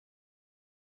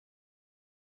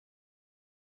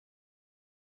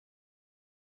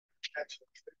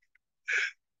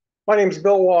My name is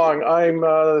Bill Wong. I'm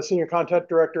the Senior Content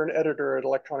Director and Editor at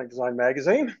Electronic Design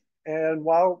Magazine. And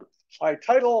while my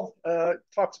title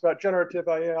talks about generative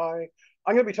AI,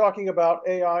 I'm going to be talking about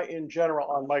AI in general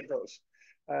on micros.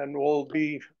 And we'll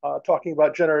be talking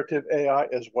about generative AI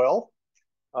as well.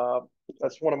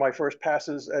 That's one of my first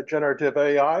passes at generative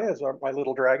AI as my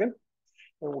little dragon.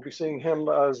 And we'll be seeing him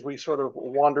as we sort of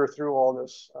wander through all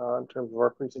this in terms of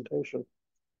our presentation.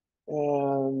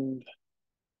 And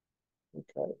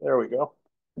okay, there we go.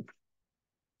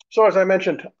 So as I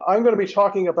mentioned, I'm going to be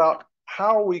talking about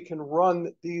how we can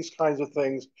run these kinds of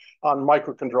things on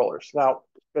microcontrollers. Now,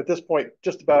 at this point,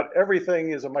 just about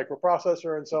everything is a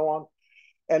microprocessor and so on.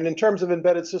 And in terms of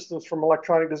embedded systems from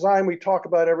electronic design, we talk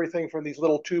about everything from these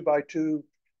little 2x2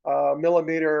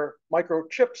 millimeter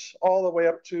microchips all the way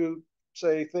up to,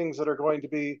 say, things that are going to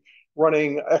be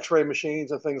running X-ray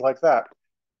machines and things like that.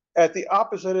 At the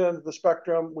opposite end of the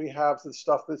spectrum, we have the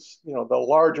stuff that's, the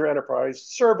larger enterprise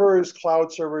servers,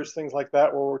 cloud servers, things like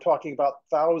that, where we're talking about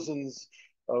thousands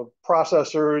of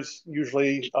processors,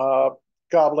 usually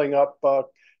gobbling up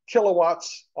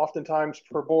kilowatts, oftentimes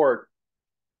per board.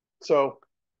 So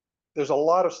there's a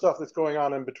lot of stuff that's going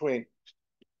on in between.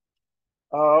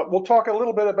 We'll talk a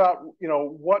little bit about,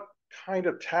 what kind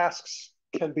of tasks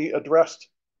can be addressed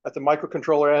at the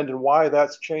microcontroller end and why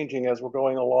that's changing as we're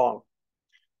going along.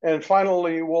 And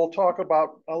finally, we'll talk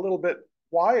about a little bit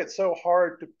why it's so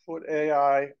hard to put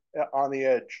AI on the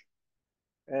edge.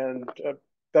 And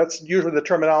that's usually the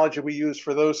terminology we use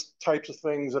for those types of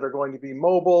things that are going to be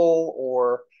mobile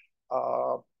or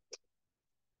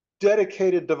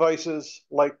dedicated devices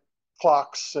like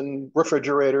clocks and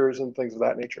refrigerators and things of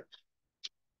that nature.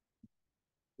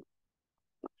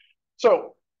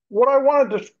 So what I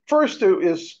wanted to first do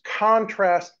is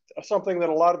contrast something that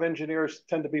a lot of engineers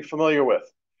tend to be familiar with.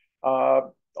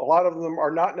 A lot of them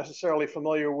are not necessarily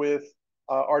familiar with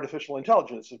artificial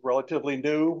intelligence. It's relatively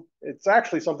new. It's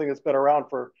actually something that's been around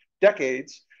for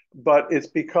decades, but it's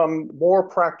become more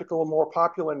practical and more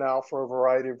popular now for a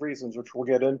variety of reasons, which we'll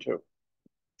get into.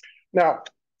 Now,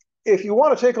 if you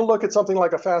want to take a look at something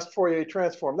like a fast Fourier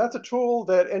transform, that's a tool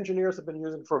that engineers have been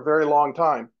using for a very long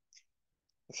time.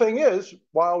 The thing is,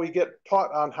 while we get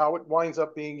taught on how it winds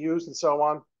up being used and so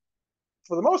on,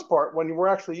 for the most part, when we're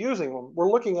actually using them, we're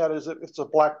looking at it as if it's a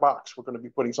black box. We're going to be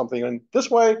putting something in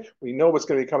this way. We know what's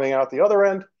going to be coming out the other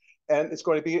end, and it's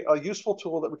going to be a useful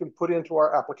tool that we can put into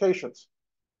our applications.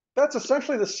 That's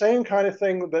essentially the same kind of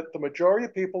thing that the majority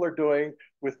of people are doing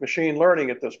with machine learning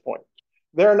at this point.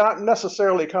 They're not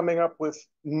necessarily coming up with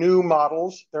new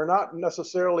models. They're not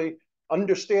necessarily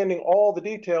understanding all the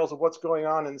details of what's going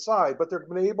on inside, but they're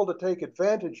been able to take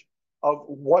advantage of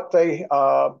what they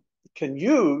can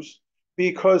use,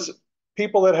 because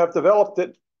people that have developed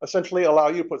it essentially allow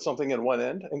you to put something in one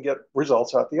end and get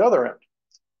results at the other end.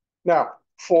 Now,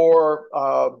 for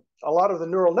a lot of the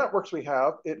neural networks we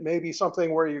have, it may be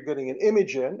something where you're getting an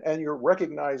image in and you're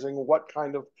recognizing what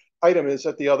kind of item is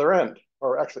at the other end,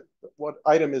 or actually what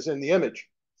item is in the image.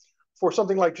 For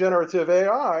something like generative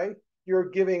AI, you're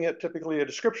giving it typically a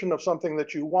description of something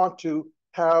that you want to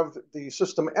have the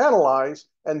system analyze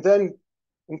and then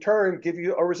in turn give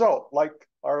you a result, like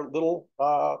our little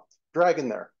dragon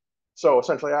there. So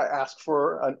essentially I asked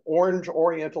for an orange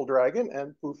oriental dragon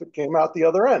and poof, it came out the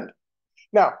other end.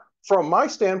 Now, from my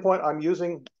standpoint, I'm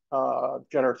using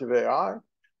generative AI,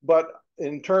 but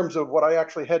in terms of what I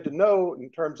actually had to know in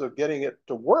terms of getting it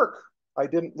to work, I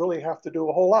didn't really have to do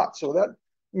a whole lot. So that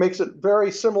makes it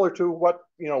very similar to what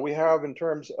we have in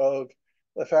terms of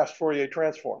the fast Fourier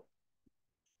transform.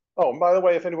 Oh, and by the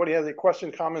way, if anybody has any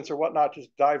questions, comments, or whatnot,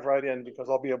 just dive right in because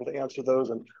I'll be able to answer those,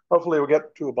 and hopefully we'll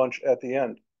get to a bunch at the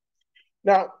end.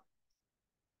 Now,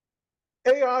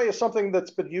 AI is something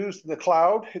that's been used in the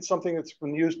cloud. It's something that's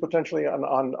been used potentially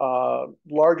on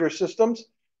larger systems.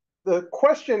 The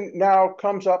question now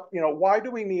comes up, why do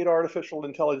we need artificial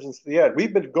intelligence at the edge?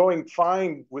 We've been going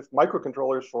fine with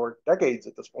microcontrollers for decades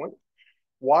at this point.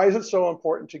 Why is it so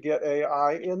important to get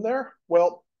AI in there?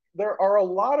 Well, there are a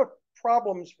lot of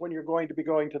problems when you're going to be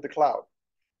going to the cloud.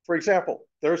 For example,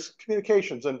 there's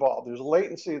communications involved. There's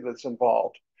latency that's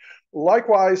involved.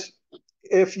 Likewise,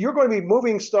 if you're going to be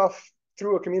moving stuff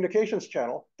through a communications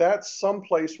channel, that's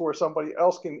someplace where somebody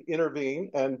else can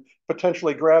intervene and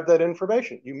potentially grab that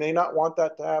information. You may not want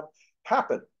that to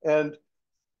happen. And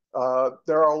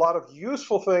there are a lot of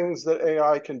useful things that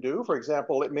AI can do. For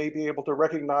example, it may be able to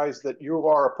recognize that you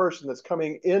are a person that's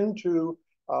coming into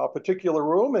a particular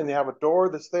room and you have a door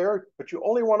that's there, but you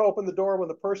only want to open the door when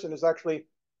the person is actually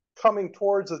coming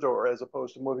towards the door as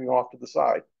opposed to moving off to the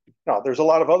side. Now, there's a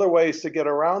lot of other ways to get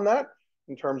around that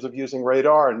in terms of using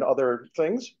radar and other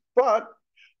things, But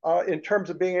in terms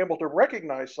of being able to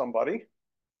recognize somebody,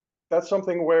 that's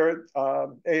something where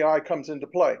AI comes into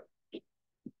play.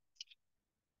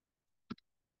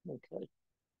 Okay.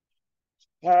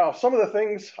 Now, some of the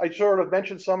things I sort of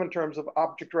mentioned some in terms of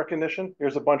object recognition.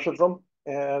 Here's a bunch of them.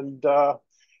 And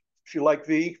if you like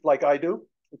V, like I do,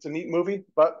 it's a neat movie,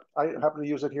 but I happen to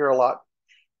use it here a lot.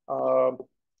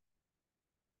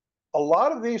 A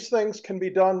lot of these things can be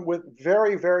done with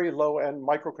very, very low-end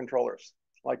microcontrollers,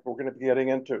 like we're going to be getting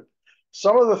into.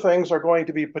 Some of the things are going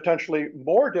to be potentially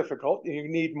more difficult. You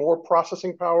need more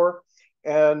processing power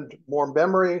and more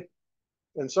memory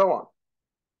and so on.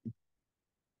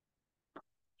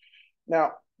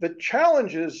 Now, the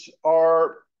challenges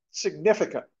are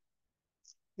significant.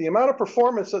 The amount of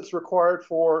performance that's required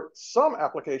for some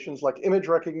applications like image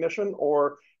recognition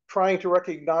or trying to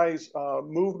recognize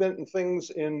movement and things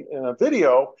in a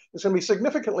video is going to be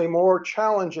significantly more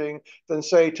challenging than,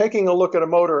 say, taking a look at a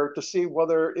motor to see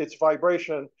whether its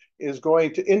vibration is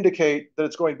going to indicate that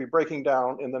it's going to be breaking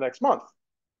down in the next month.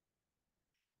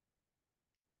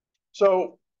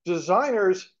 So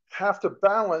designers have to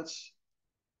balance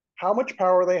how much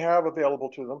power they have available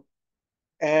to them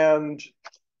and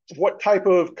what type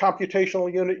of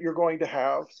computational unit you're going to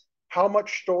have, how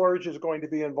much storage is going to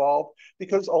be involved,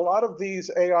 because a lot of these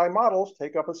AI models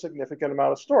take up a significant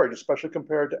amount of storage, especially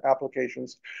compared to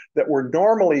applications that were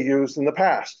normally used in the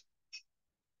past.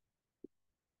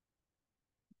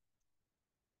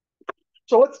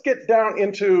 So let's get down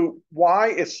into why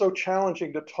it's so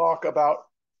challenging to talk about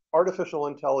artificial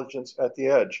intelligence at the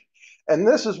edge. And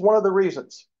this is one of the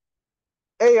reasons.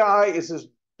 AI is this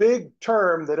big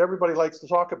term that everybody likes to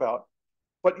talk about,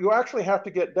 but you actually have to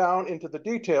get down into the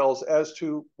details as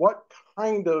to what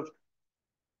kind of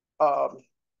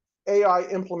AI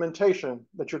implementation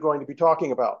that you're going to be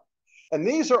talking about. And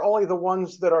these are only the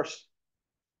ones that are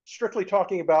strictly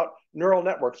talking about neural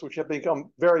networks, which have become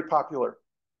very popular.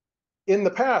 In the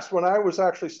past, when I was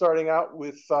actually starting out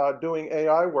with doing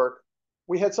AI work,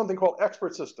 we had something called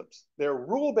expert systems. They're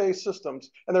rule-based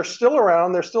systems, and they're still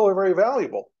around. They're still very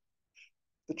valuable.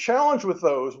 The challenge with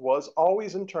those was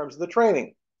always in terms of the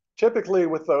training. Typically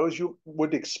with those, you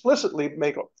would explicitly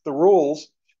make the rules,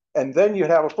 and then you'd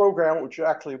have a program which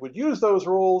actually would use those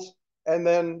rules, and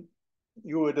then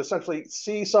you would essentially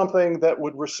see something that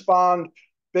would respond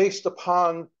based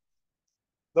upon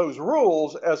those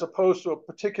rules as opposed to a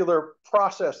particular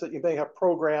process that you may have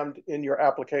programmed in your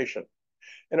application.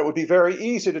 And it would be very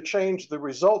easy to change the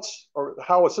results or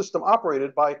how a system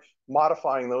operated by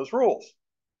modifying those rules.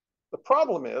 The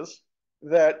problem is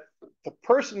that the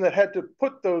person that had to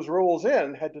put those rules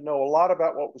in had to know a lot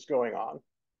about what was going on.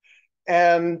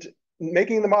 And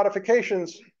making the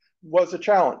modifications was a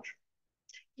challenge.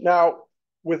 Now,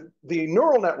 with the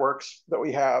neural networks that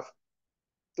we have,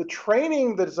 the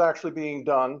training that is actually being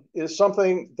done is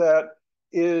something that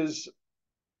is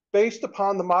based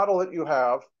upon the model that you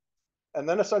have. And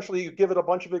then essentially you give it a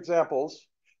bunch of examples.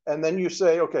 And then you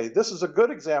say, okay, this is a good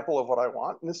example of what I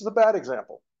want, and this is a bad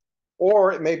example.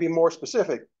 Or it may be more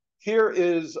specific. Here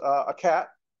is a cat,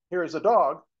 here is a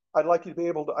dog. I'd like you to be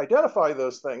able to identify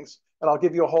those things, and I'll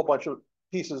give you a whole bunch of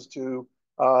pieces to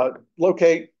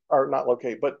locate, or not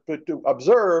locate, but to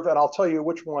observe, and I'll tell you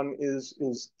which one is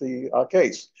the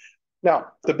case. Now,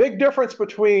 the big difference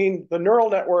between the neural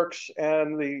networks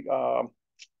and the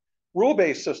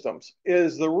rule-based systems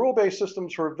is the rule-based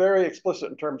systems were very explicit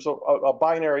in terms of a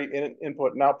binary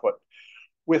input and output.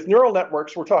 With neural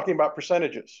networks, we're talking about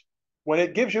percentages. When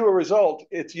it gives you a result,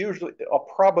 it's usually a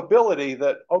probability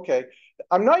that, okay,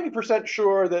 I'm 90%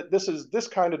 sure that this is this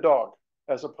kind of dog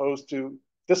as opposed to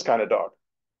this kind of dog.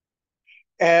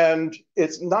 And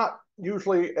it's not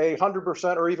usually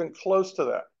 100% or even close to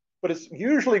that, but it's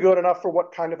usually good enough for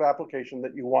what kind of application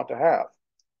that you want to have.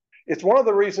 It's one of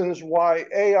the reasons why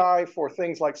AI for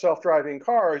things like self-driving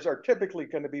cars are typically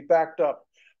going to be backed up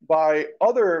by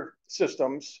other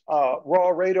systems. Raw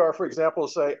radar, for example,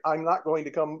 say, I'm not going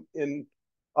to come in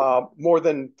more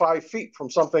than 5 feet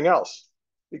from something else,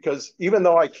 because even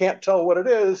though I can't tell what it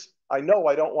is, I know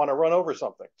I don't want to run over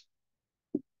something.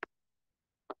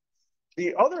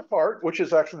 The other part, which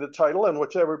is actually the title and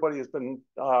which everybody has been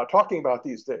talking about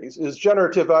these days, is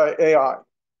generative AI.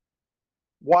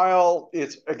 While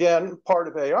it's, again, part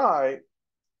of AI,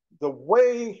 the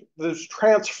way those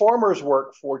transformers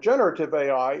work for generative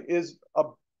AI is a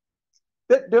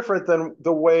bit different than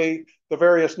the way the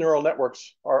various neural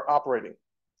networks are operating.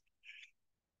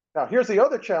 Now, here's the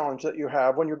other challenge that you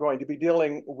have when you're going to be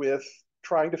dealing with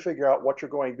trying to figure out what you're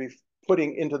going to be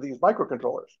putting into these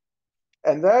microcontrollers.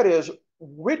 And that is,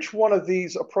 which one of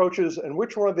these approaches and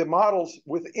which one of the models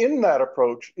within that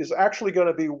approach is actually going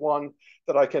to be one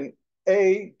that I can,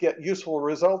 A, get useful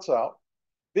results out,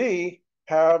 B,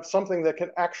 have something that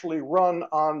can actually run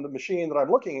on the machine that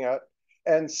I'm looking at,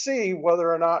 and C,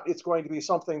 whether or not it's going to be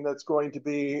something that's going to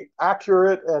be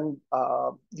accurate and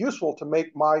useful to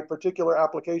make my particular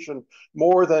application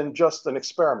more than just an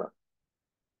experiment.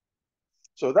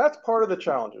 So that's part of the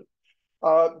challenges.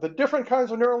 The different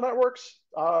kinds of neural networks,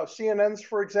 CNNs,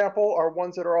 for example, are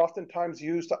ones that are oftentimes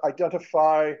used to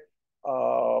identify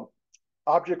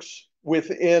objects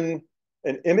within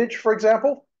an image, for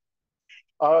example.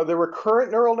 The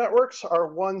recurrent neural networks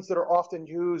are ones that are often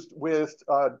used with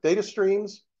data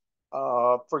streams.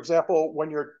 For example, when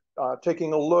you're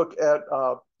taking a look at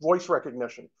voice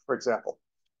recognition, for example.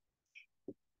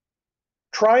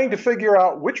 Trying to figure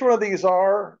out which one of these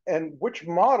are and which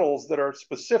models that are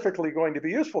specifically going to be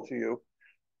useful to you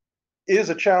is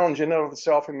a challenge in and of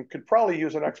itself, and you could probably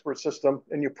use an expert system,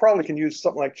 and you probably can use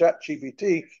something like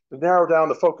ChatGPT to narrow down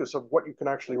the focus of what you can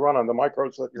actually run on the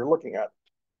micros that you're looking at.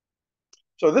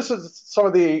 So this is some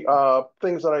of the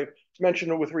things that I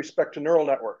mentioned with respect to neural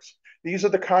networks. These are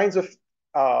the kinds of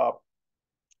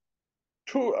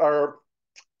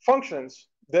functions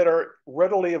that are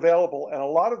readily available, and a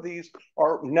lot of these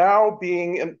are now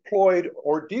being employed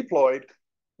or deployed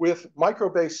with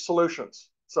micro-based solutions.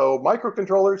 So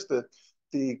microcontrollers,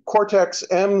 the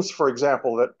Cortex-Ms, for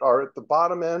example, that are at the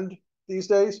bottom end these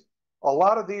days, a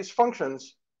lot of these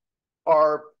functions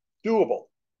are doable.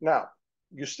 Now,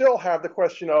 you still have the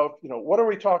question of, what are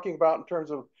we talking about in terms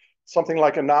of something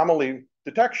like anomaly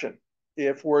detection?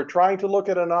 If we're trying to look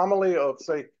at anomaly of,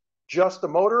 say, just a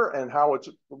motor and how it's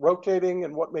rotating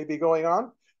and what may be going on,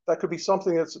 that could be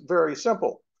something that's very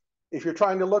simple. If you're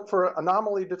trying to look for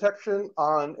anomaly detection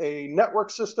on a network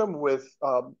system with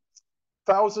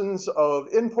thousands of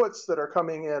inputs that are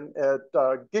coming in at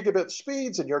gigabit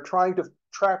speeds, and you're trying to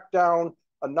track down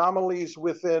anomalies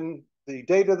within the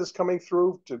data that's coming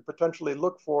through to potentially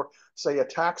look for, say,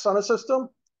 attacks on a system,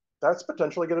 that's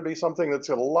potentially going to be something that's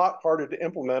a lot harder to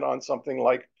implement on something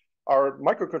like our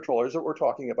microcontrollers that we're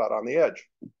talking about on the edge.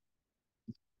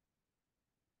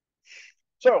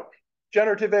 So,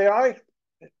 generative AI,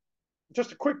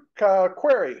 just a quick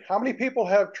query. How many people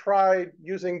have tried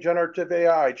using generative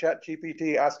AI,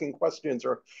 ChatGPT, asking questions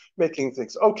or making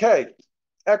things? Okay,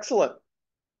 excellent.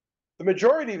 The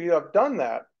majority of you have done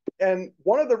that. And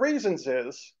one of the reasons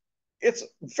is it's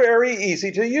very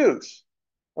easy to use,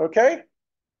 okay?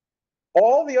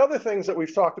 All the other things that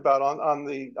we've talked about on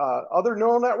the other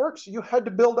neural networks, you had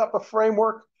to build up a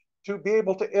framework to be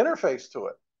able to interface to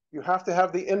it. You have to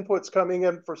have the inputs coming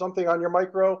in for something on your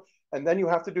micro, and then you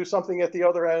have to do something at the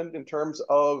other end in terms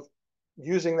of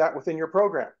using that within your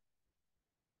program.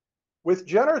 With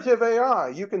generative AI,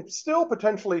 you can still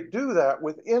potentially do that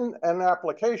within an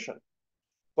application.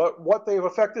 But what they've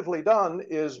effectively done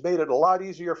is made it a lot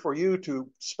easier for you to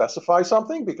specify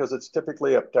something because it's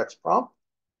typically a text prompt.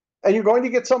 And you're going to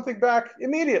get something back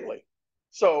immediately.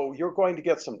 So you're going to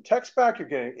get some text back, you're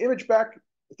getting an image back.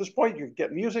 At this point, you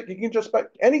get music, you can just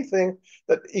get anything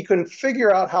that you can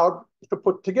figure out how to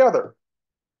put together.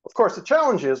 Of course, the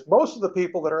challenge is most of the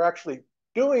people that are actually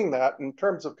doing that in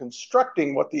terms of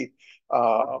constructing what the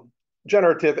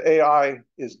generative AI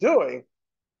is doing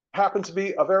happens to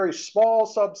be a very small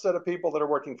subset of people that are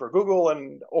working for Google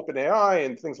and OpenAI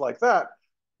and things like that,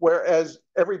 whereas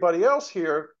everybody else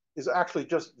here is actually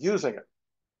just using it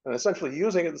and essentially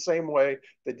using it the same way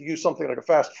that you use something like a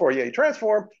fast Fourier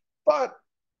transform, but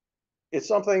it's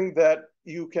something that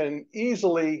you can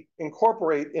easily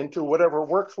incorporate into whatever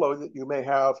workflow that you may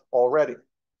have already.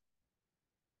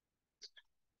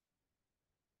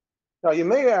 Now, you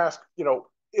may ask,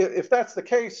 if that's the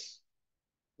case,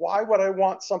 why would I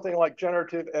want something like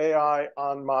generative AI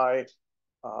on my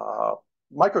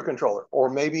microcontroller, or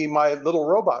maybe my little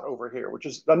robot over here, which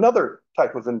is another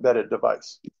type of embedded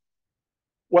device?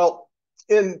 Well,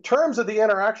 in terms of the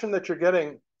interaction that you're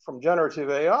getting from generative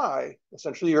AI,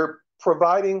 essentially you're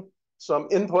providing some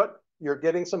input, you're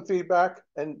getting some feedback,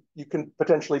 and you can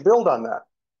potentially build on that.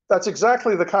 That's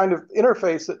exactly the kind of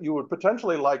interface that you would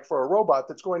potentially like for a robot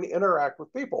that's going to interact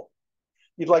with people.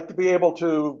 You'd like to be able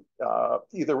to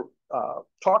either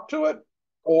talk to it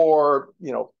or,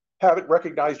 have it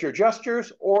recognize your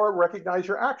gestures or recognize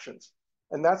your actions.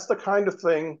 And that's the kind of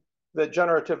thing that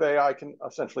generative AI can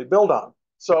essentially build on.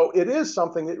 So it is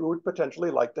something that you would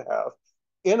potentially like to have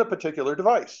in a particular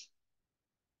device.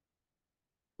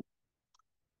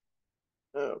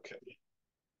 Okay.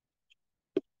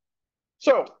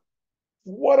 So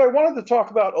what I wanted to talk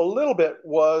about a little bit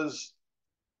was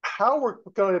how we're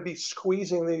going to be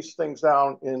squeezing these things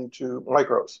down into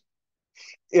micros.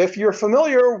 If you're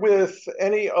familiar with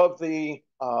any of the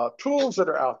tools that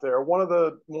are out there, one of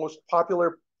the most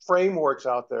popular frameworks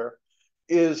out there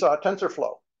is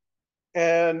TensorFlow.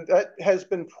 And that has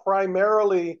been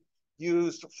primarily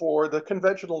used for the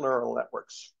conventional neural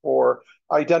networks, for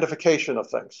identification of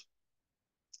things.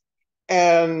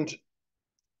 And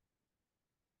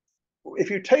if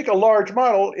you take a large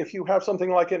model, if you have something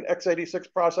like an x86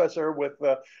 processor with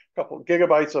a couple of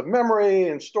gigabytes of memory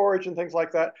and storage and things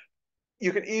like that,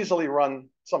 you can easily run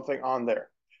something on there.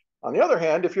 On the other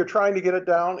hand, if you're trying to get it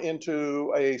down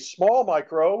into a small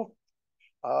micro,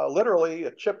 literally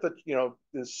a chip that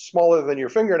is smaller than your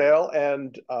fingernail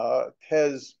and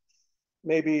has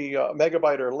maybe a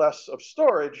megabyte or less of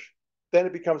storage, then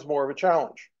it becomes more of a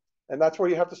challenge. And that's where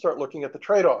you have to start looking at the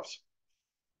trade-offs.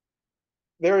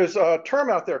 There is a term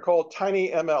out there called tiny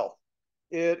ML.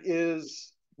 It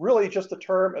is really just a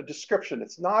term, a description.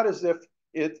 It's not as if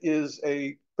it is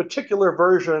a particular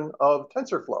version of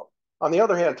TensorFlow. On the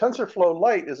other hand, TensorFlow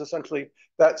Lite is essentially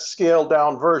that scaled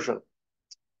down version.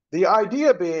 The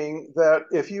idea being that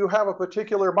if you have a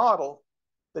particular model,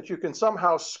 that you can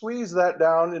somehow squeeze that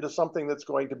down into something that's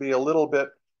going to be a little bit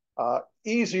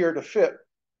easier to fit.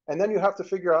 And then you have to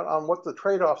figure out on what the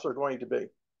trade-offs are going to be.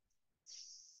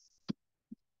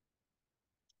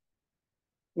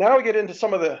 Now we get into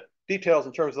some of the details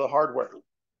in terms of the hardware.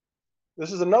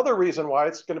 This is another reason why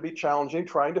it's going to be challenging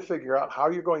trying to figure out how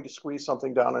you're going to squeeze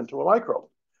something down into a micro,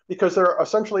 because there are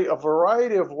essentially a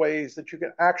variety of ways that you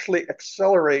can actually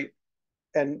accelerate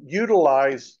and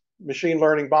utilize machine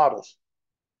learning models.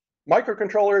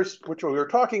 Microcontrollers, which we were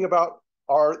talking about,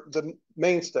 are the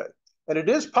mainstay. And it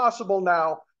is possible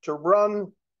now to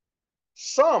run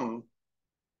some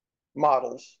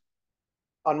models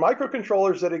on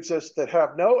microcontrollers that exist that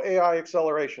have no AI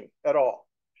acceleration at all.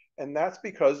 And that's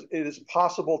because it is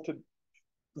possible to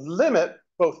limit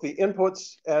both the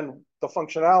inputs and the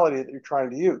functionality that you're trying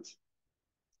to use.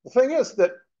 The thing is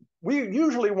that we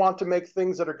usually want to make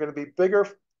things that are going to be bigger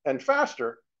and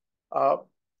faster.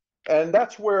 And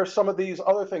that's where some of these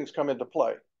other things come into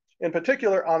play. In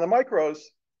particular, on the micros,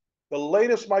 the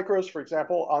latest micros, for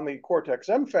example, on the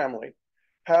Cortex-M family,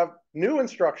 have new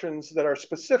instructions that are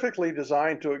specifically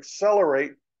designed to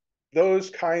accelerate those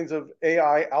kinds of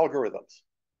AI algorithms.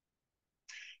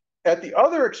 At the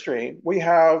other extreme, we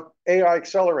have AI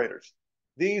accelerators.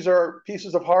 These are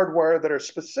pieces of hardware that are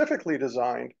specifically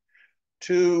designed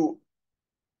to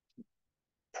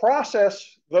process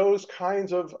those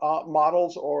kinds of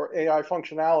models or AI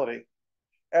functionality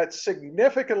at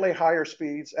significantly higher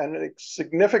speeds and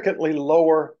significantly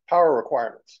lower power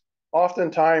requirements,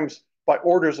 oftentimes by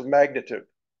orders of magnitude.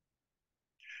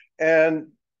 And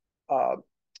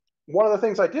one of the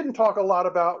things I didn't talk a lot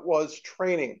about was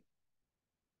training.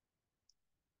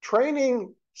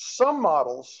 Training some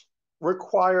models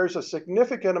requires a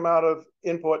significant amount of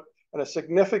input and a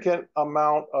significant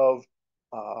amount of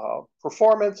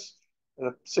performance and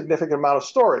a significant amount of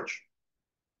storage.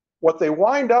 What they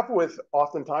wind up with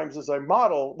oftentimes is a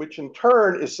model which in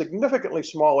turn is significantly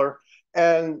smaller,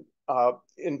 and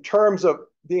in terms of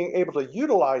being able to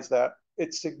utilize that,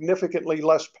 it's significantly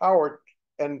less power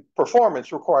and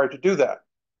performance required to do that.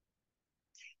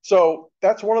 So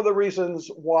that's one of the reasons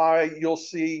why you'll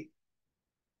see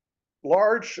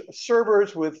large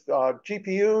servers with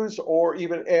GPUs or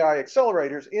even AI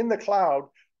accelerators in the cloud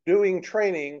doing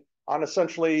training on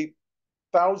essentially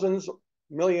thousands,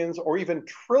 millions, or even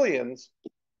trillions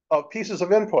of pieces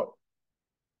of input.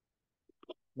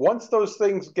 Once those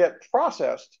things get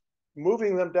processed,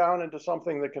 moving them down into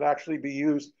something that can actually be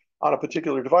used on a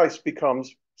particular device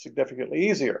becomes significantly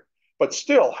easier. But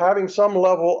still, having some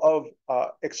level of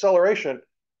acceleration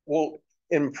will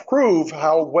improve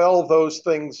how well those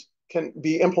things can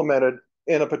be implemented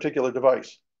in a particular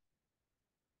device.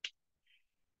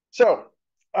 So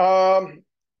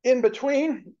in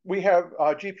between, we have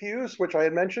GPUs, which I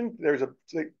had mentioned. There's a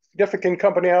significant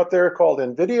company out there called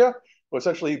NVIDIA, who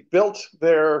essentially built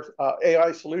their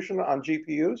AI solution on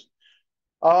GPUs.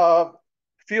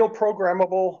 Field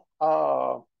programmable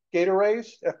gate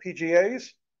arrays, FPGAs.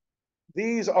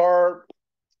 These are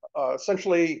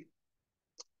essentially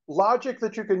logic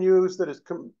that you can use that is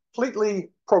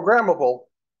completely programmable.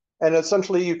 And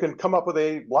essentially, you can come up with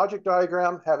a logic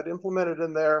diagram, have it implemented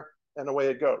in there, and away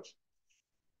it goes.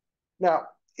 Now,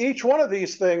 each one of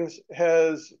these things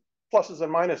has pluses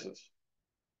and minuses.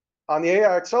 On the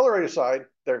AI accelerator side,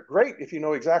 they're great if you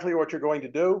know exactly what you're going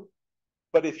to do.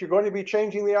 But if you're going to be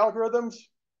changing the algorithms,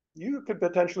 you could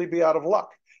potentially be out of luck.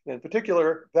 In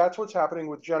particular, that's what's happening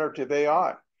with generative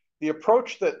AI. The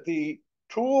approach that the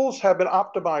tools have been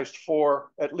optimized for,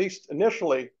 at least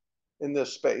initially in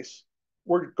this space,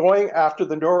 we're going after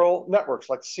the neural networks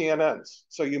like CNNs.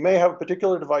 So you may have a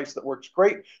particular device that works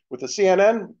great with a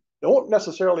CNN, don't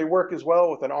necessarily work as well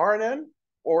with an RNN,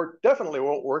 or definitely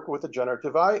won't work with a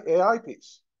generative AI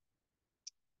piece.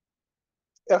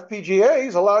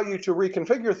 FPGAs allow you to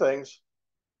reconfigure things,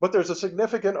 but there's a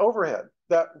significant overhead.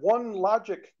 That one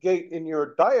logic gate in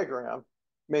your diagram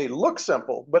may look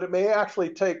simple, but it may actually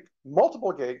take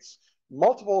multiple gates,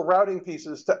 multiple routing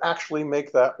pieces to actually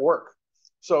make that work.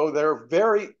 So they're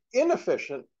very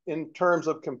inefficient in terms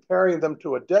of comparing them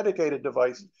to a dedicated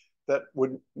device that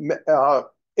would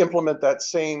implement that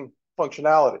same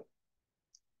functionality.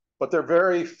 But they're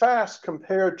very fast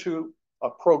compared to a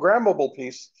programmable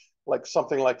piece, like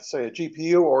something like, say, a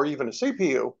GPU or even a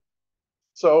CPU.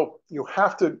 So you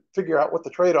have to figure out what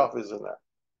the trade-off is in there.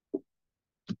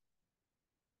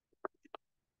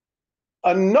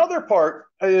 Another part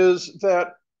is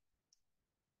that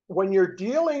when you're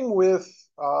dealing with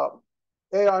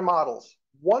AI models,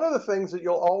 one of the things that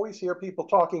you'll always hear people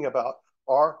talking about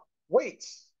are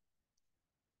weights.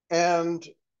 And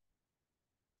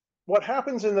what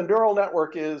happens in the neural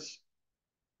network is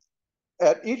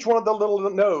at each one of the little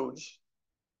nodes,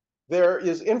 there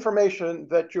is information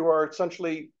that you are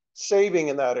essentially saving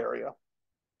in that area.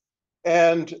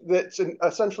 And that's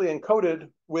essentially encoded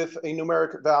with a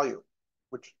numeric value,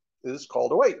 which is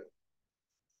called a weight.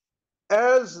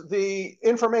 As the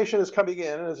information is coming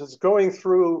in, as it's going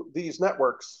through these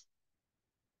networks,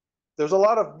 there's a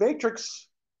lot of matrix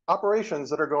operations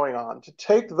that are going on to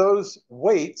take those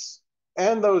weights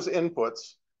and those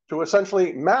inputs to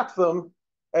essentially map them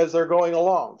as they're going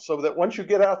along, so that once you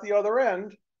get out the other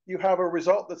end, you have a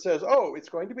result that says, oh, it's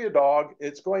going to be a dog,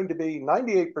 it's going to be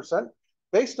 98%,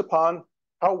 based upon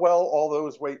how well all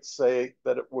those weights say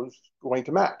that it was going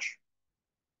to match.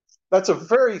 That's a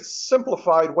very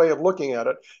simplified way of looking at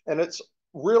it, and it's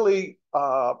really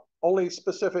only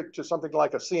specific to something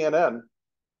like a CNN.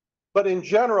 But in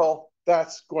general,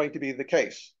 that's going to be the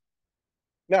case.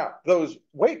 Now, those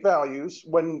weight values,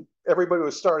 when everybody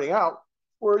was starting out,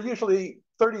 were usually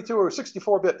 32 or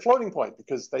 64-bit floating point,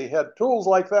 because they had tools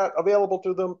like that available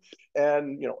to them,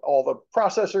 and all the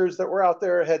processors that were out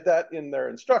there had that in their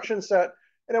instruction set,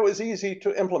 and it was easy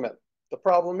to implement. The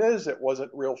problem is it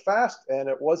wasn't real fast and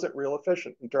it wasn't real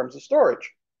efficient in terms of storage.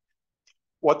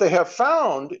 What they have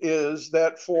found is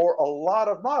that for a lot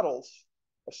of models,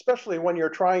 especially when you're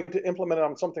trying to implement it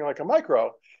on something like a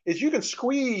micro, is you can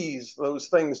squeeze those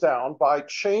things down by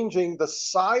changing the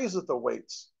size of the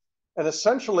weights and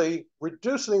essentially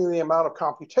reducing the amount of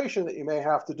computation that you may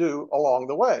have to do along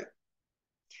the way.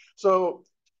 So,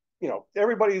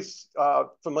 everybody's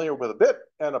familiar with a bit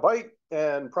and a byte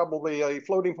and probably a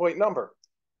floating point number.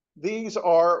 These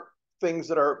are things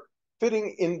that are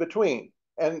fitting in between.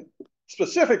 And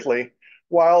specifically,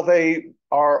 while they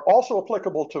are also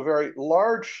applicable to very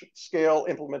large scale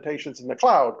implementations in the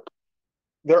cloud,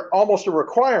 they're almost a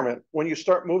requirement when you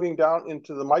start moving down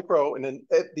into the micro and in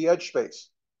the edge space.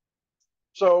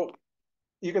 So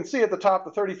you can see at the top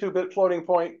the 32-bit floating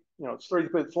point, it's 30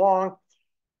 bits long.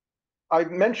 I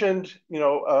mentioned,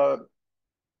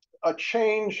 a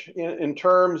change in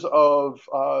terms of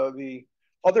the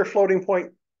other floating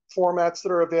point formats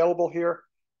that are available here.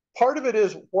 Part of it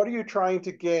is, what are you trying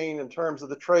to gain in terms of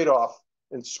the trade-off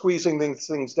in squeezing these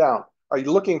things down? Are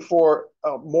you looking for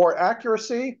more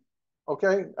accuracy,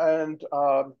 okay, and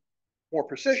more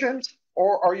precision,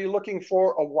 or are you looking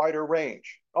for a wider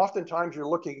range? Oftentimes, you're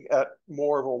looking at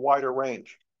more of a wider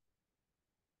range.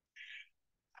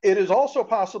 It is also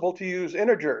possible to use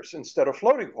integers instead of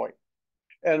floating point.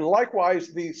 And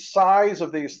likewise, the size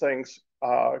of these things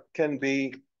can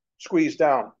be squeezed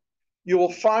down. You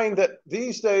will find that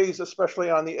these days, especially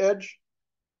on the edge,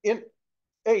 int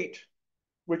 8,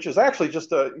 which is actually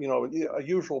just a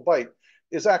usual byte,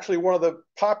 is actually one of the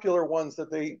popular ones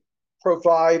that they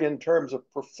provide in terms of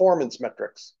performance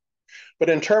metrics. But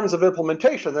in terms of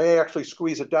implementation, they actually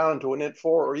squeeze it down to an int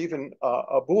 4 or even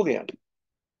a Boolean.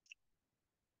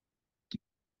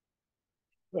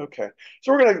 Okay,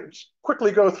 so we're going to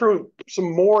quickly go through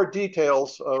some more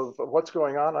details of what's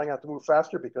going on. I have to move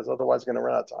faster because otherwise I'm going to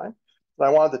run out of time. And I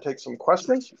wanted to take some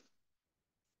questions.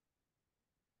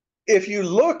 If you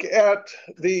look at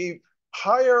the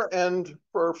higher end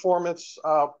performance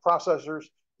processors,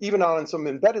 even on some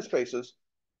embedded spaces,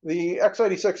 the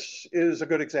x86 is a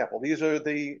good example. These are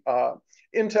the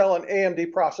Intel and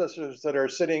AMD processors that are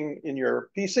sitting in your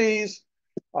PCs.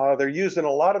 They're used in a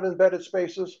lot of embedded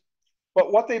spaces.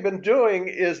 But what they've been doing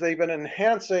is they've been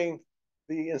enhancing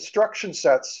the instruction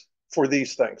sets for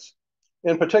these things.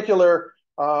 In particular,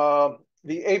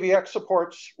 the AVX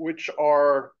supports, which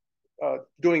are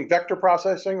doing vector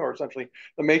processing, or essentially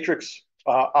the matrix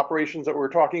operations that we're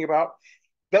talking about.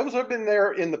 Those have been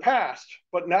there in the past,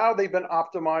 but now they've been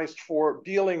optimized for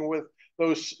dealing with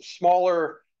those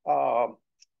smaller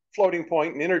floating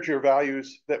point and integer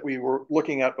values that we were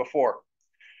looking at before.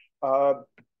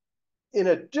 In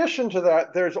addition to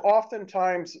that, there's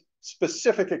oftentimes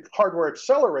specific hardware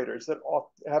accelerators that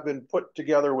have been put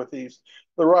together with these.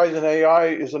 The Ryzen AI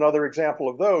is another example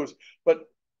of those, but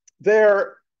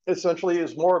there essentially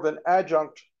is more of an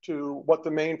adjunct to what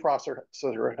the main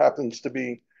processor happens to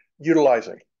be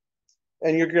utilizing.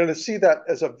 And you're going to see that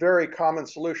as a very common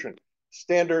solution.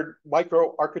 Standard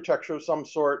micro architecture of some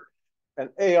sort, an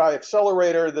AI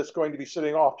accelerator that's going to be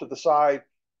sitting off to the side,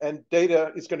 and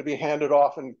data is going to be handed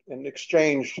off and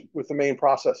exchanged with the main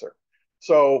processor.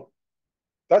 So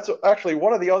that's actually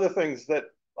one of the other things that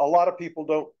a lot of people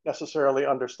don't necessarily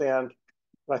understand,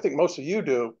 and I think most of you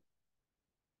do.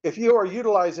 If you are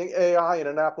utilizing AI in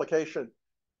an application,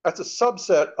 that's a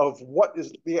subset of what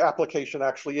the application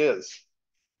actually is.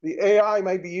 The AI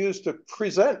may be used to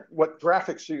present what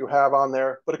graphics you have on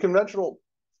there, but a conventional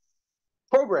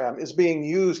program is being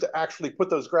used to actually put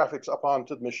those graphics up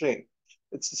onto the machine.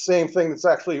 It's the same thing that's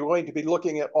actually going to be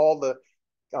looking at all the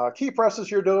key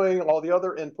presses you're doing, all the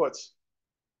other inputs.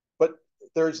 But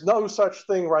there's no such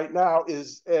thing right now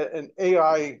as an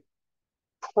AI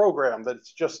program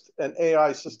that's just an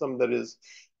AI system that is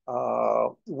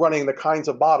running the kinds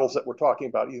of models that we're talking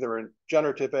about, either in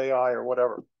generative AI or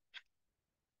whatever.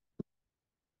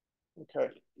 Okay.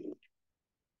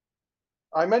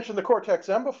 I mentioned the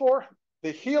Cortex-M before.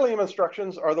 The Helium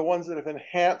instructions are the ones that have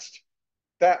enhanced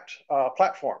that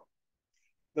platform.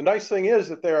 The nice thing is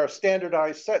that they're a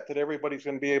standardized set that everybody's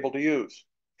going to be able to use.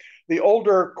 The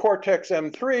older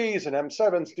Cortex-M3s and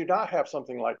M7s do not have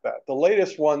something like that. The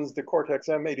latest ones, the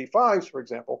Cortex-M85s, for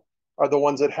example, are the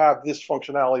ones that have this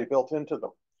functionality built into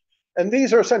them. And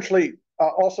these are essentially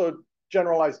also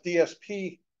generalized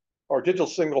DSP or digital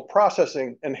signal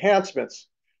processing enhancements,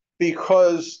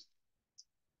 because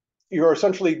you're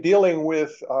essentially dealing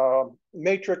with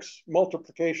matrix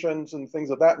multiplications and things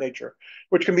of that nature,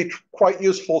 which can be quite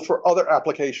useful for other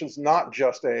applications, not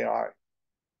just AI.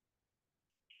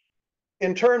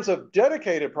 In terms of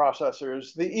dedicated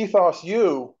processors, the Ethos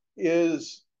U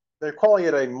is, they're calling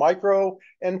it a micro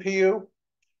NPU,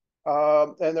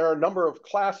 and there are a number of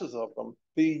classes of them.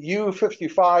 The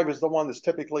U55 is the one that's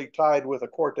typically tied with a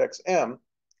Cortex-M.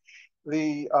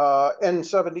 The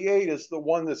N78 is the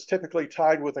one that's typically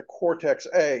tied with a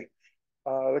Cortex-A.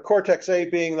 The Cortex-A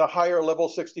being the higher level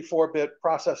 64-bit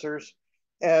processors.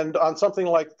 And on something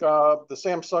like the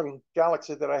Samsung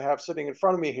Galaxy that I have sitting in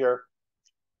front of me here,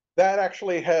 that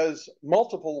actually has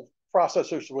multiple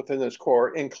processors within its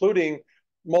core, including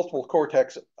multiple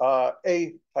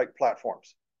Cortex-A type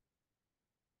platforms.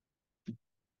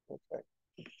 Okay.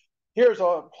 Here's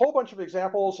a whole bunch of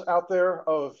examples out there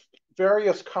of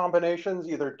various combinations,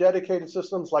 either dedicated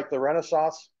systems like the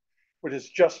Renaissance, which is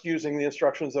just using the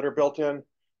instructions that are built in.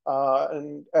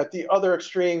 And at the other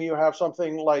extreme, you have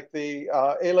something like the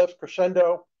Aleph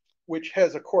Crescendo, which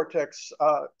has a Cortex,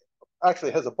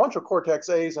 actually has a bunch of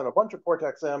Cortex-A's and a bunch of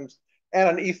Cortex-M's and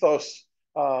an Ethos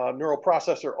neural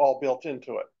processor all built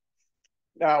into it.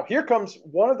 Now, here comes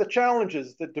one of the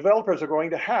challenges that developers are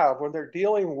going to have when they're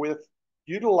dealing with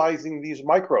utilizing these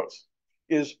micros,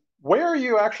 is where are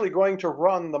you actually going to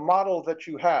run the model that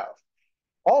you have?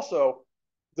 Also,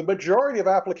 the majority of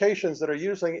applications that are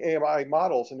using AI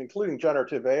models, and including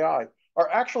generative AI, are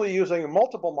actually using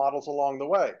multiple models along the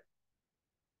way.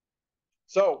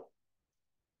 So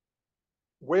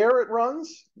where it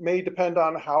runs may depend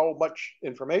on how much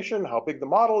information, how big the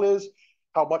model is,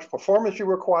 how much performance you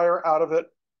require out of it,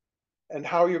 and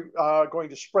how you're going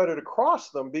to spread it across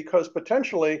them, because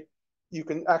potentially you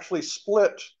can actually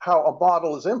split how a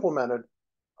model is implemented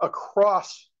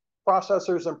across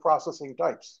processors and processing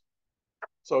types.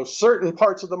 So certain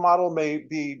parts of the model may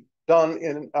be done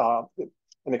in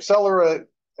an accelerator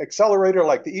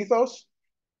like the Ethos,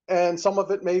 and some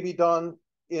of it may be done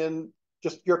in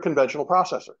just your conventional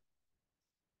processor.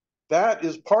 That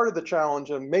is part of the challenge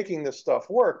of making this stuff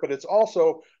work, but it's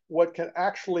also what can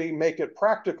actually make it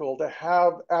practical to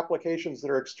have applications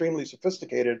that are extremely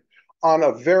sophisticated on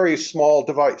a very small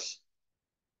device.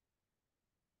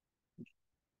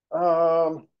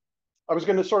 I was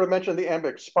going to sort of mention the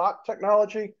ambient spot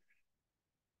technology.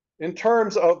 In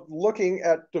terms of looking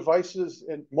at devices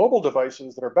and mobile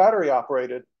devices that are battery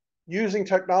operated, using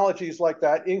technologies like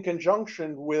that in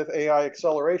conjunction with AI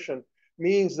acceleration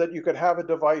means that you could have a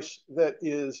device that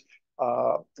is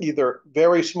either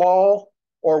very small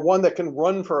or one that can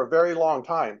run for a very long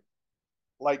time.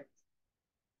 like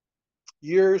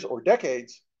years or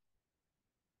decades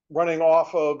running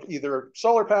off of either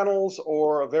solar panels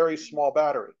or a very small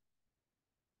battery.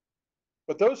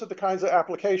 But those are the kinds of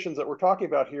applications that we're talking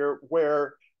about here,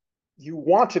 where you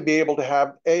want to be able to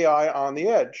have AI on the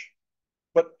edge,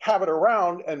 but have it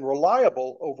around and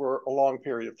reliable over a long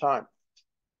period of time.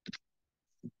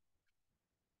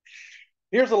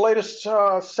 Here's the latest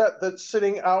set that's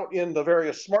sitting out in the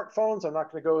various smartphones. I'm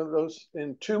not going to go into those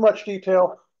in too much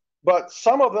detail, but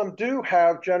some of them do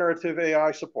have generative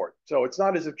AI support. So it's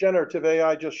not as if generative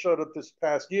AI just showed up this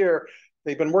past year.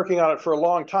 They've been working on it for a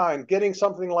long time. Getting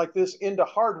something like this into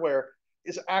hardware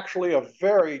is actually a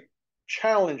very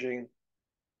challenging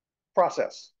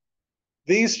process.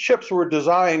 These chips were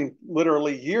designed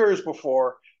literally years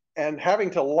before, and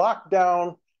having to lock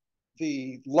down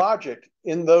the logic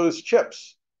in those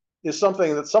chips is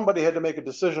something that somebody had to make a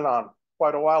decision on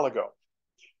quite a while ago.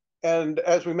 And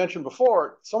as we mentioned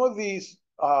before, some of these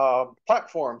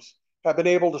platforms have been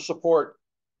able to support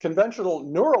conventional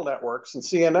neural networks and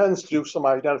CNNs to do some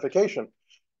identification.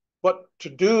 But to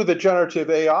do the generative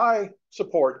AI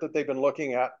support that they've been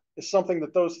looking at is something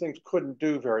that those things couldn't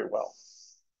do very well.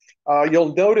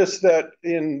 You'll notice that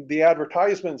in the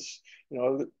advertisements,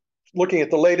 looking at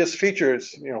the latest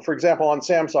features, for example, on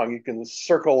Samsung, you can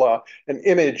circle an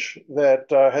image that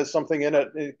has something in it.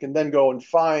 It can then go and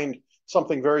find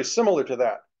something very similar to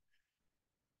that.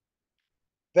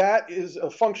 That is a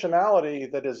functionality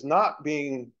that is not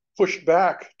being pushed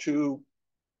back to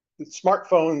the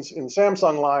smartphones in the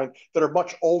Samsung line that are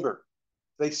much older.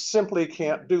 They simply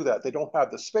can't do that. They don't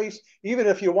have the space. Even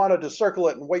if you wanted to circle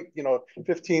it and wait,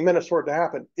 15 minutes for it to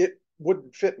happen, it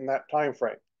wouldn't fit in that time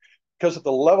frame because of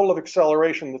the level of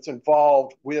acceleration that's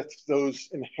involved with those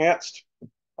enhanced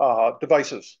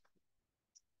devices.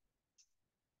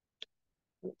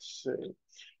 Let's see.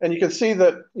 And you can see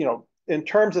that, in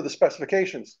terms of the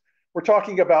specifications, we're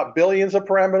talking about billions of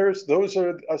parameters. Those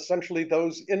are essentially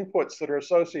those inputs that are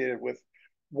associated with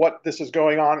what this is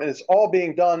going on. And it's all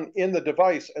being done in the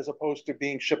device as opposed to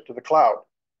being shipped to the cloud.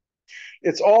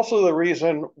 It's also the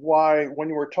reason why when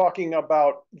we're talking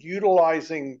about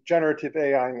utilizing generative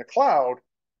AI in the cloud,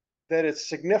 that it's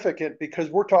significant because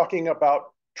we're talking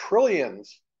about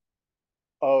trillions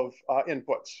of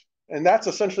inputs. And that's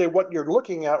essentially what you're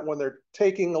looking at when they're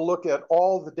taking a look at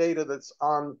all the data that's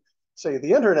on, say,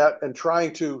 the internet and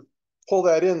trying to pull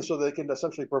that in so they can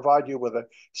essentially provide you with a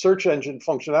search engine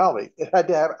functionality. It had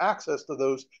to have access to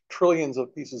those trillions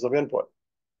of pieces of input.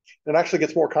 It actually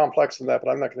gets more complex than that,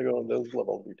 but I'm not going to go into those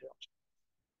level of details.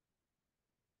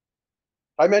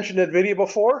 I mentioned NVIDIA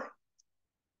before.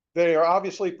 They are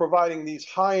obviously providing these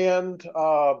high-end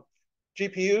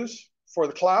GPUs for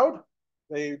the cloud.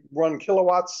 They run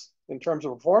kilowatts in terms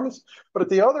of performance. But at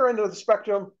the other end of the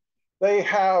spectrum, they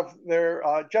have their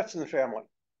Jetson family.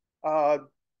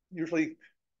 Usually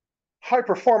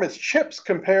high-performance chips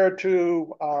compared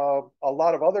to a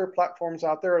lot of other platforms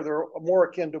out there. They're more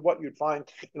akin to what you'd find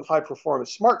in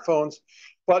high-performance smartphones,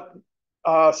 but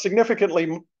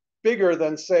significantly bigger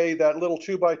than, say, that little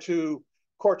 2x2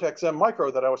 Cortex-M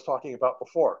micro that I was talking about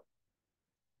before.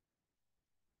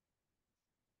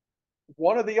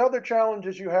 One of the other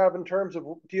challenges you have in terms of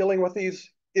dealing with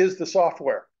these is the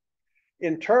software.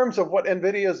 In terms of what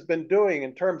NVIDIA has been doing,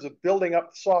 in terms of building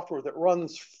up the software that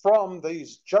runs from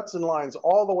these Jetson lines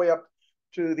all the way up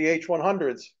to the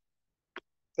H100s,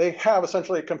 they have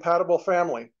essentially a compatible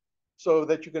family so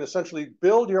that you can essentially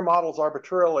build your models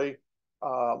arbitrarily,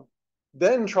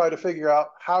 then try to figure out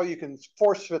how you can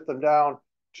force fit them down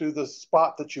to the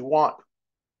spot that you want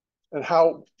and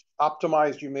how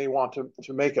optimized you may want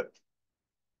to make it.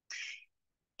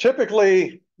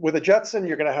 Typically, with a Jetson,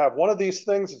 you're going to have one of these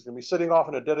things. It's going to be sitting off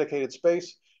in a dedicated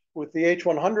space. With the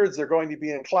H100s, they're going to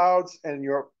be in clouds, and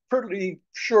you're pretty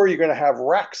sure you're going to have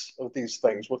racks of these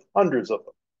things with hundreds of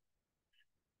them.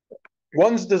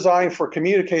 One's designed for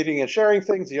communicating and sharing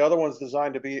things. The other one's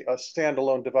designed to be a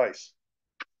standalone device.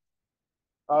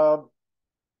 Intel,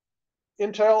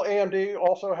 AMD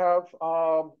also have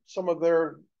some of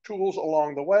their tools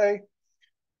along the way.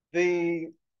 The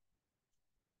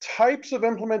types of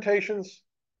implementations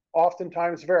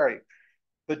oftentimes vary.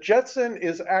 The Jetson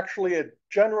is actually a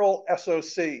general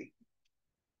SoC,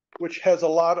 which has a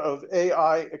lot of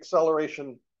AI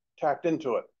acceleration tacked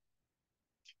into it.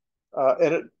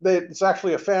 And it's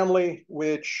actually a family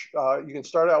which you can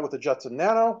start out with the Jetson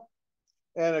Nano,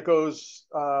 and it goes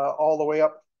all the way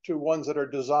up to ones that are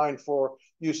designed for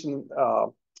use in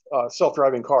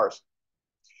self-driving cars.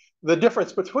 The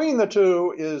difference between the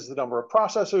two is the number of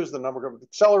processors, the number of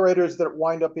accelerators that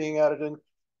wind up being added in,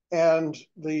 and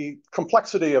the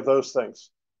complexity of those things.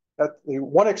 At the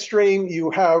one extreme,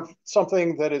 you have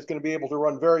something that is going to be able to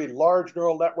run very large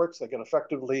neural networks that can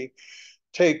effectively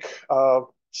take,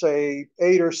 say,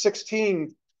 8 or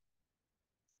 16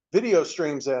 video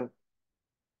streams in,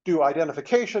 do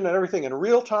identification and everything in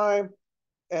real time,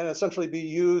 and essentially be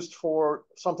used for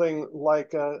something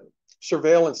like a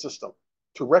surveillance system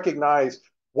to recognize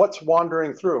what's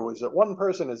wandering through. Is it one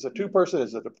person? Is it two person?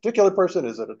 Is it a particular person?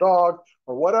 Is it a dog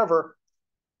or whatever?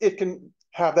 It can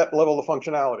have that level of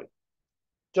functionality.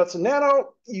 Jetson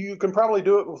Nano, you can probably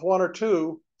do it with 1 or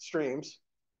 2 streams.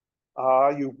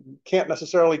 You can't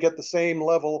necessarily get the same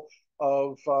level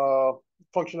of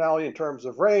functionality in terms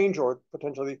of range, or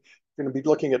potentially you're going to be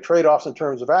looking at trade-offs in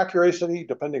terms of accuracy,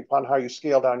 depending upon how you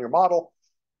scale down your model.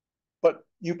 But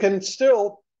you can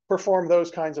still perform those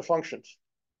kinds of functions.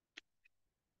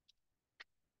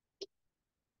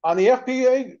 On the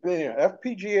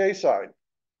FPGA side,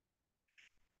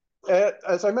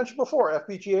 as I mentioned before,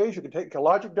 FPGAs, you can take a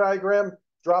logic diagram,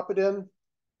 drop it in,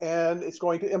 and it's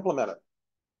going to implement it.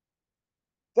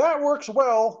 That works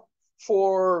well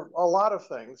for a lot of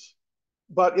things,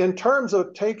 but in terms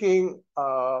of taking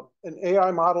an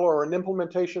AI model or an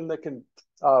implementation that can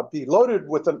be loaded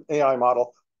with an AI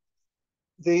model,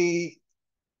 the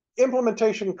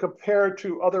implementation compared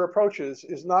to other approaches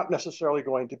is not necessarily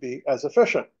going to be as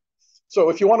efficient. So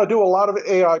if you want to do a lot of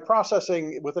AI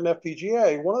processing with an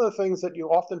FPGA, one of the things that you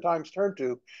oftentimes turn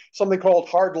to, something called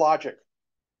hard logic.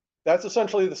 That's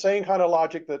essentially the same kind of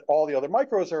logic that all the other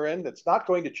micros are in. That's not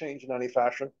going to change in any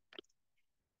fashion.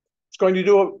 It's going to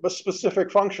do a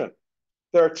specific function.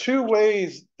 There are 2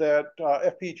 ways that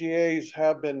FPGAs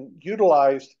have been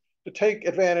utilized to take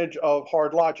advantage of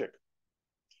hard logic.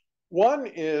 One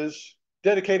is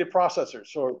dedicated processors.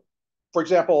 So, for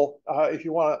example, if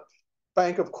you want a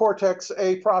bank of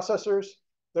Cortex-A processors,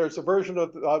 there's a version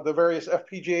of the various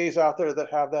FPGAs out there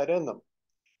that have that in them.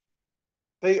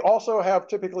 They also have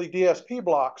typically DSP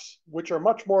blocks, which are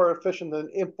much more efficient than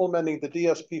implementing the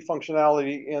DSP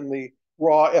functionality in the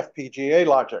raw FPGA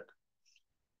logic.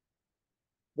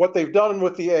 What they've done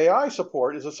with the AI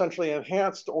support is essentially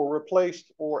enhanced or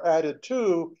replaced or added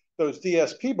to those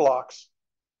DSP blocks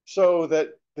so that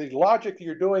the logic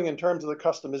you're doing in terms of the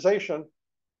customization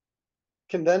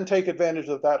can then take advantage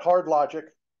of that hard logic,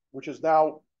 which is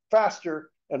now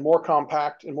faster and more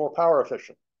compact and more power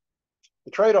efficient.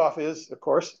 The trade-off is, of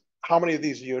course, how many of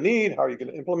these do you need, how are you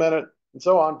going to implement it, and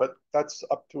so on, but that's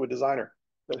up to a designer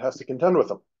that has to contend with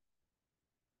them.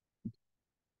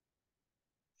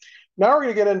 Now we're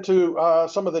going to get into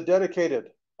some of the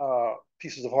dedicated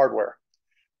pieces of hardware.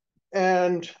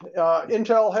 And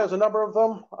Intel has a number of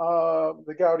them.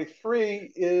 The Gaudi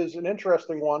 3 is an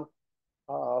interesting one.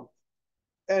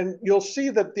 And you'll see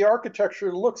that the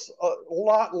architecture looks a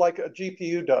lot like a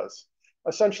GPU does.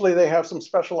 Essentially, they have some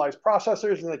specialized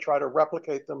processors, and they try to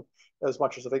replicate them as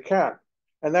much as they can.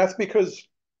 And that's because,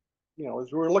 you know,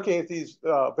 as we're looking at these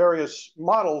various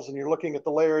models, and you're looking at the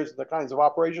layers and the kinds of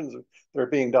operations that are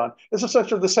being done, it's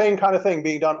essentially the same kind of thing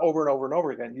being done over and over and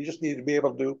over again. You just need to be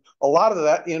able to do a lot of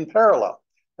that in parallel.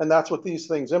 And that's what these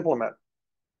things implement.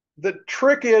 The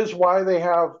trick is why they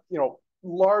have, you know,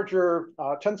 larger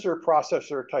tensor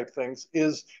processor type things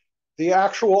is the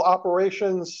actual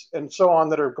operations and so on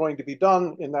that are going to be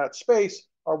done in that space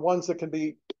are ones that can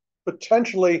be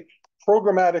potentially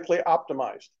programmatically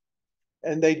optimized.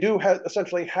 And they do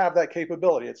essentially have that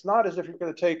capability. It's not as if you're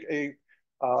going to take a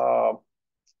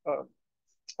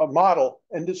model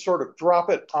and just sort of drop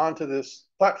it onto this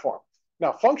platform.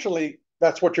 Now, functionally,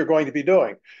 that's what you're going to be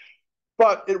doing.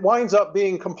 But it winds up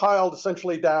being compiled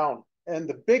essentially down. And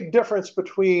the big difference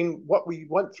between what we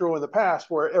went through in the past,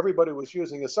 where everybody was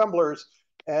using assemblers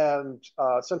and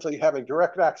essentially having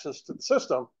direct access to the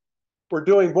system, we're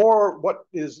doing more what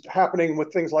is happening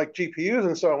with things like GPUs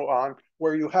and so on,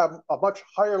 where you have a much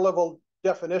higher level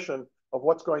definition of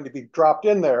what's going to be dropped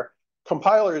in there.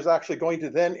 Compiler is actually going to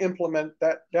then implement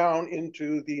that down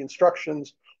into the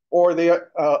instructions or the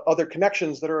other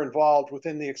connections that are involved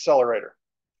within the accelerator.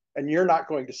 And you're not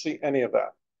going to see any of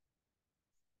that.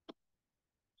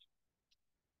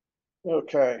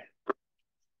 Okay.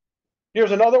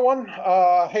 Here's another one,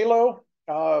 Halo.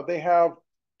 They have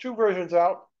 2 versions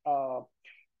out.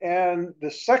 And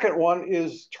the second one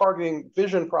is targeting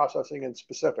vision processing in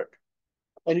specific.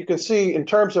 And you can see in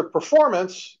terms of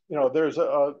performance, you know, there's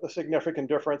a significant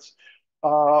difference.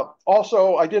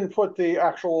 Also, I didn't put the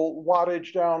actual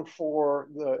wattage down for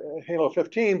the Halo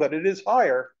 15, but it is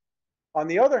higher. On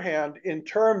the other hand, in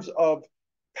terms of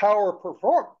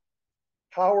performance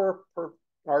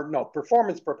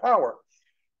per power,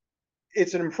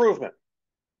 it's an improvement.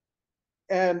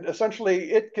 And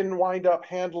essentially, it can wind up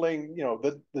handling, you know,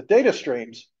 the data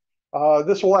streams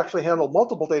This will actually handle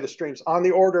multiple data streams on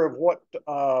the order of what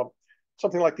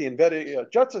something like the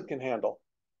NVIDIA Jetson can handle,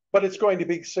 but it's going to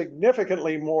be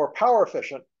significantly more power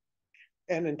efficient.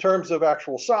 And in terms of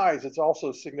actual size, it's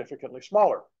also significantly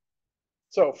smaller.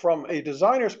 So from a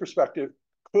designer's perspective,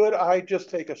 could I just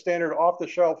take a standard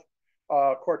off-the-shelf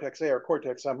Cortex-A or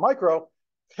Cortex-M micro,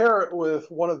 pair it with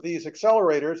one of these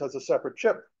accelerators as a separate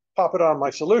chip, pop it on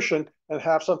my solution, and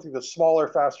have something that's smaller,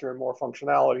 faster, and more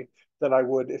functionality than I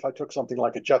would if I took something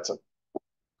like a Jetson?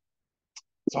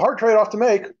 It's a hard trade-off to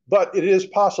make, but it is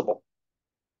possible.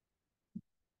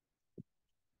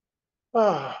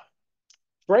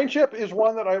 BrainChip is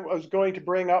one that I was going to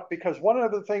bring up because one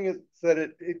of the things that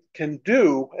it can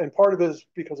do, and part of it is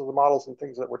because of the models and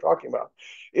things that we're talking about,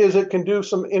 is it can do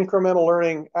some incremental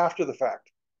learning after the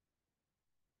fact.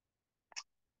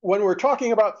 When we're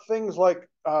talking about things like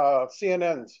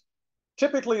CNNs,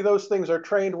 typically those things are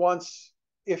trained once.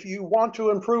 If you want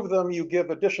to improve them, you give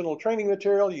additional training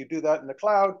material, you do that in the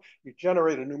cloud, you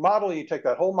generate a new model, and you take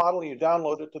that whole model and you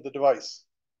download it to the device,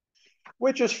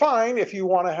 which is fine if you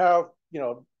want to have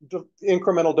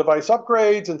incremental device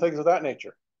upgrades and things of that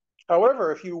nature.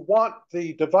 However, if you want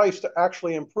the device to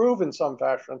actually improve in some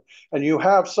fashion, and you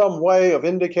have some way of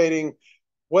indicating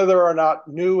whether or not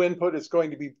new input is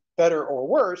going to be better or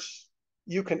worse,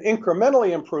 you can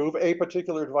incrementally improve a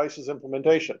particular device's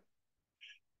implementation.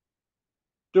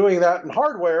 Doing that in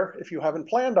hardware, if you haven't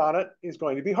planned on it, is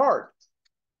going to be hard.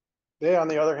 They, on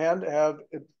the other hand, have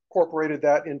incorporated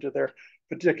that into their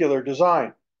particular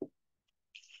design.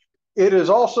 It is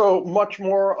also much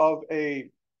more of a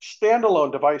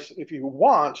standalone device if you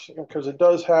want, because it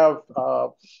does have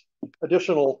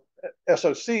additional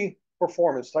SoC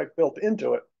performance type built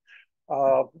into it.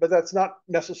 But that's not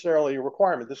necessarily a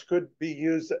requirement. This could be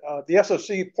used, the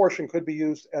SoC portion could be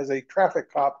used as a traffic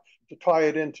cop to tie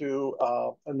it into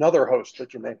another host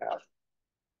that you may have.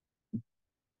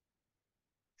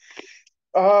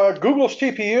 Google's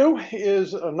TPU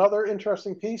is another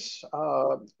interesting piece,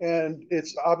 and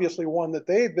it's obviously one that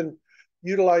they've been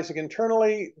utilizing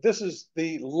internally. This is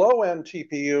the low-end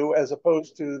TPU as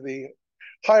opposed to the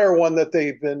higher one that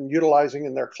they've been utilizing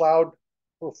in their cloud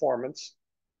performance.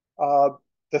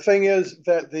 The thing is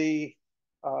that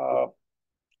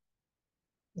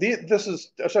this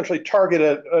is essentially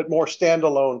targeted at more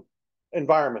standalone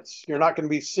environments. You're not going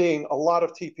to be seeing a lot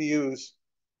of TPUs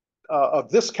of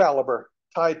this caliber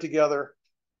tied together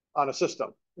on a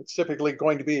system. It's typically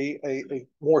going to be a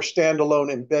more standalone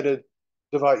embedded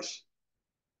device.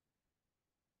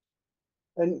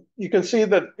 And you can see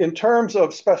that in terms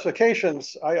of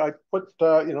specifications, I put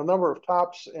a number of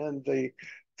tops, and the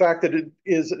fact that it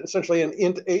is essentially an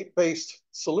int8 based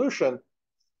solution.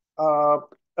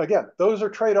 Again, those are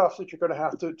trade-offs that you're going to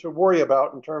have to worry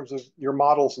about in terms of your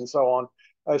models and so on,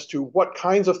 as to what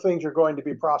kinds of things you're going to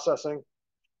be processing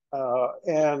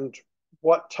and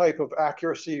what type of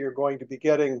accuracy you're going to be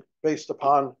getting based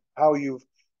upon how you've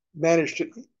managed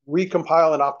to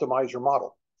recompile and optimize your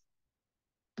model.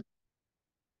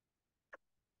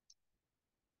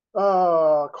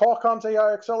 Qualcomm's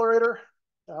AI accelerator,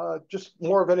 just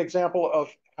more of an example of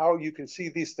how you can see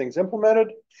these things implemented.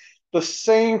 The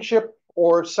same chip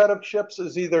or set of chips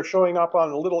is either showing up on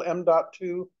a little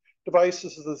M.2 device.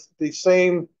 This is the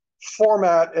same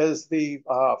format as the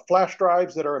flash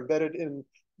drives that are embedded in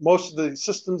most of the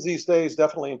systems these days,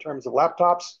 definitely in terms of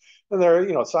laptops. And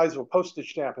they're, size of a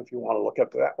postage stamp if you want to look at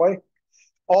it that way.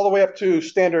 All the way up to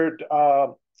standard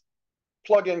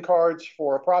plug-in cards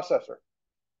for a processor.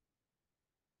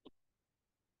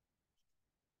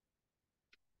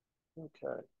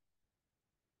 Okay.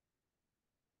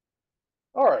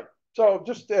 All right. So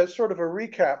just as sort of a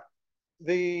recap,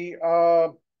 the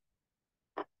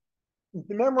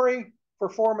memory,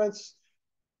 performance,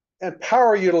 and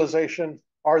power utilization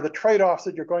are the trade-offs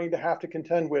that you're going to have to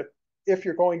contend with if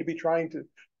you're going to be trying to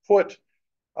put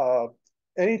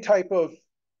any type of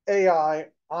AI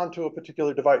onto a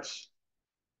particular device.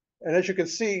 And as you can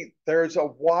see, there's a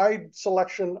wide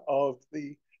selection of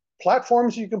the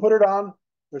platforms you can put it on.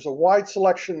 There's a wide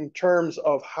selection in terms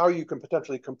of how you can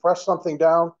potentially compress something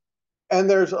down. And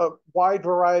there's a wide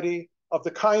variety of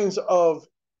the kinds of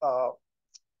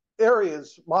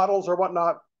areas, models or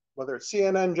whatnot, whether it's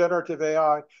CNN, generative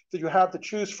AI, that you have to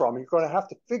choose from. You're going to have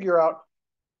to figure out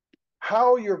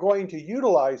how you're going to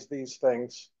utilize these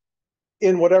things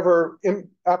in whatever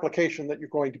application that you're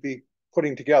going to be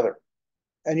putting together.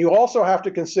 And you also have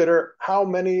to consider how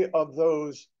many of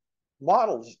those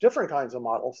models, different kinds of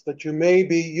models, that you may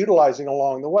be utilizing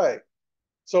along the way.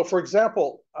 So for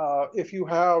example, if you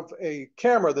have a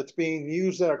camera that's being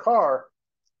used in a car,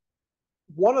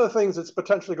 one of the things it's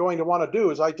potentially going to want to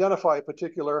do is identify a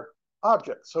particular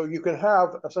objects. So you can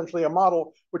have essentially a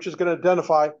model which is going to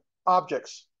identify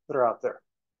objects that are out there.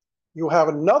 You have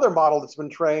another model that's been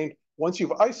trained. Once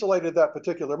you've isolated that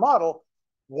particular model,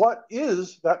 what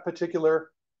is that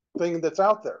particular thing that's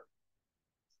out there?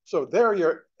 So there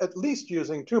you're at least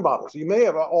using two models. You may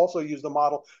have also used the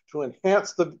model to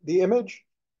enhance the image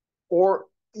or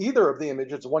either of the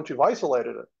images once you've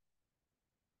isolated it.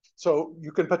 So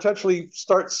you can potentially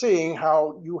start seeing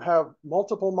how you have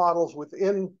multiple models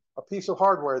within a piece of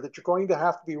hardware that you're going to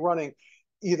have to be running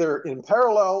either in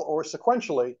parallel or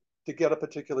sequentially to get a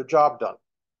particular job done.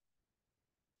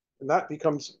 And that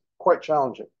becomes quite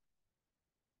challenging.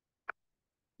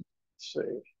 Let's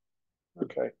see.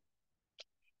 Okay.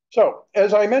 So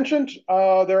as I mentioned,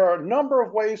 there are a number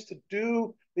of ways to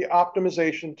do the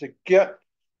optimization to get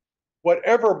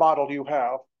whatever model you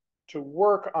have to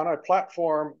work on a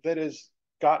platform that has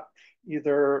got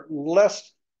either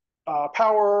less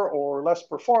power or less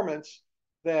performance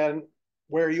than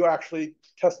where you actually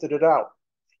tested it out.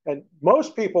 And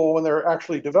most people, when they're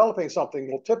actually developing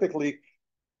something, will typically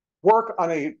work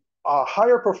on a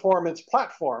higher performance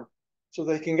platform so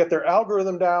they can get their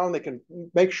algorithm down, they can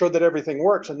make sure that everything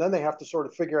works, and then they have to sort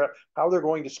of figure out how they're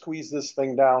going to squeeze this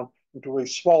thing down into a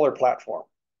smaller platform.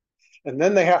 And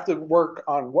then they have to work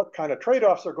on what kind of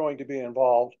trade-offs are going to be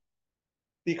involved,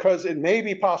 because it may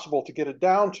be possible to get it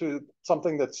down to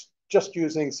something that's just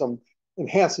using some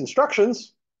enhanced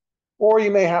instructions, or you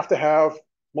may have to have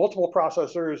multiple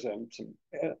processors and some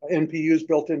NPUs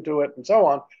built into it and so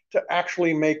on to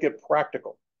actually make it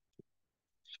practical.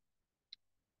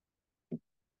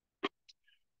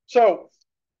 So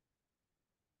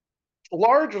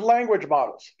large language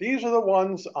models, these are the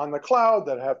ones on the cloud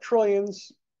that have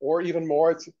trillions or even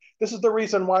more. This is the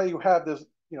reason why you have this,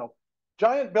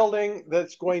 giant building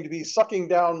that's going to be sucking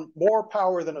down more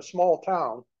power than a small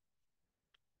town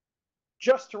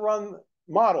just to run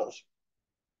models.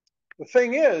 The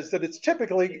thing is that it's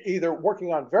typically either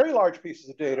working on very large pieces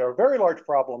of data or very large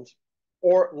problems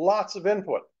or lots of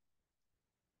input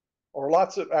or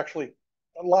lots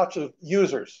of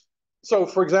users. So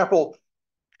for example,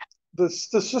 the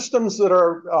systems that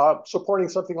are supporting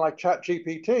something like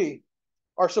ChatGPT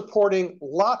are supporting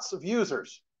lots of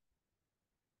users.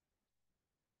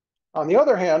 On the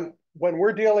other hand, when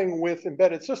we're dealing with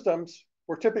embedded systems,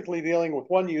 we're typically dealing with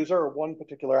one user or one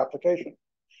particular application.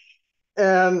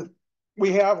 And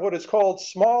we have what is called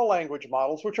small language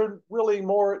models, which are really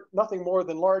nothing more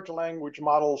than large language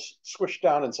models squished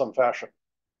down in some fashion.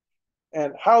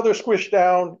 And how they're squished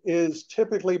down is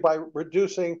typically by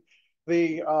reducing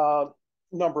the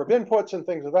number of inputs and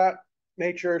things of that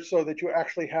nature so that you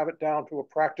actually have it down to a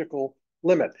practical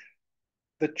limit.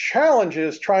 The challenge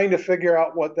is trying to figure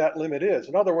out what that limit is.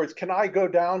 In other words, can I go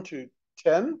down to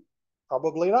 10?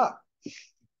 Probably not.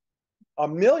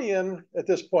 1 million at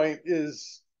this point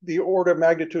is the order of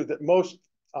magnitude that most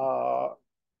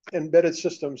embedded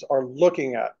systems are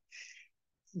looking at.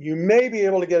 You may be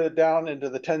able to get it down into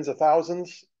the tens of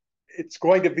thousands. It's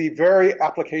going to be very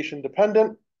application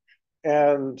dependent.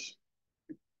 And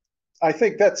I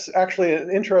think that's actually an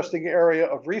interesting area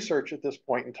of research at this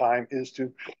point in time, is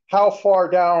to how far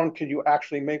down can you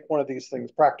actually make one of these things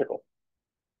practical.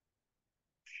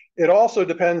 It also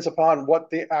depends upon what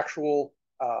the actual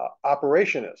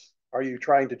operation is. Are you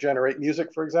trying to generate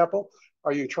music, for example?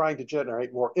 Are you trying to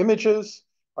generate more images?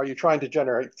 Are you trying to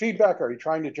generate feedback? Are you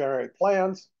trying to generate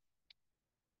plans?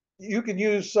 You can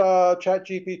use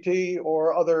ChatGPT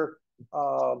or other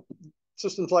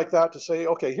systems like that to say,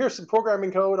 okay, here's some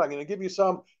programming code. I'm going to give you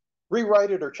some, rewrite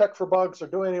it or check for bugs or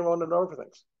do any one of the other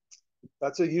things.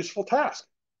 That's a useful task.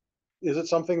 Is it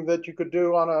something that you could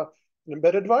do on an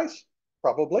embedded device?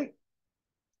 Probably.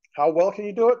 How well can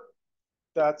you do it?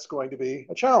 That's going to be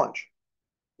a challenge.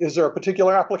 Is there a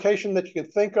particular application that you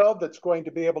can think of that's going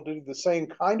to be able to do the same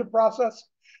kind of process,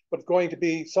 but going to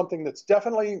be something that's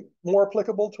definitely more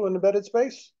applicable to an embedded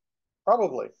space?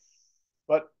 Probably.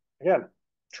 But again,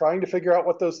 trying to figure out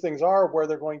what those things are, where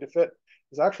they're going to fit,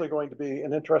 is actually going to be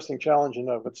an interesting challenge in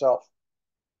and of itself.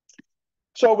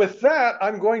 So with that,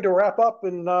 I'm going to wrap up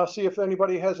and see if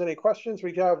anybody has any questions.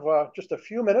 We have just a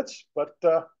few minutes, but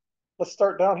let's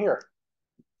start down here.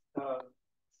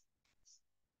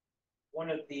 One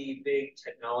of the big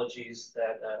technologies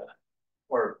that,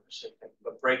 or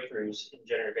breakthroughs in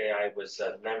generative AI was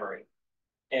memory.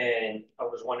 And I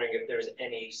was wondering if there's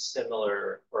any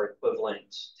similar or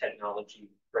equivalent technology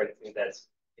breakthrough that's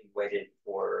being waited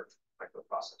for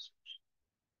microprocessors.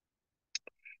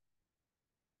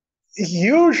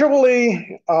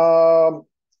 Usually,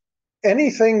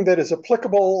 anything that is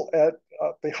applicable at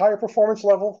the higher performance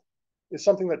level is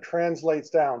something that translates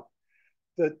down.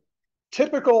 The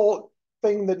typical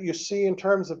thing that you see in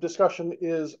terms of discussion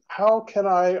is how can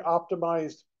I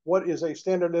optimize what is a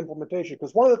standard implementation?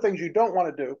 Because one of the things you don't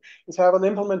want to do is have an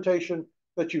implementation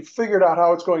that you figured out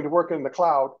how it's going to work in the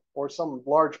cloud or some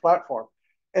large platform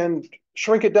and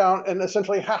shrink it down and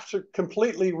essentially have to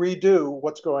completely redo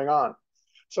what's going on.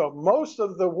 So most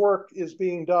of the work is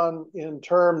being done in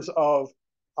terms of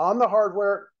on the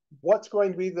hardware, what's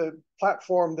going to be the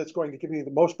platform that's going to give you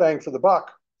the most bang for the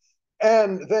buck.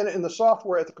 And then in the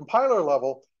software at the compiler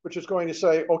level, which is going to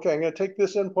say, okay, I'm going to take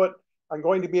this input, I'm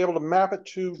going to be able to map it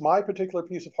to my particular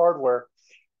piece of hardware,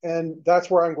 and that's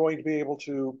where I'm going to be able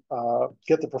to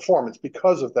get the performance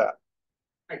because of that.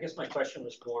 I guess my question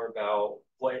was more about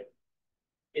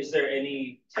is there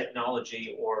any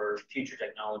technology or future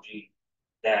technology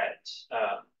that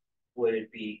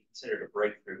would be considered a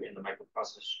breakthrough in the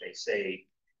microprocessor space, say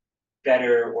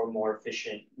better or more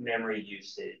efficient memory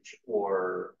usage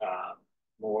or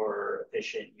more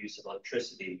efficient use of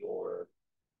electricity or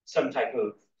some type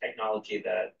of technology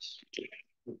that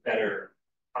would better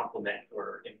complement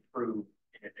or improve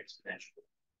in an exponential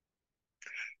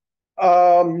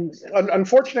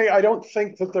Unfortunately, I don't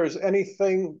think that there's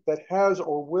anything that has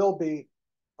or will be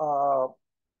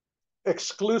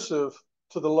exclusive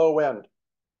to the low end.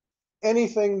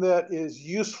 Anything that is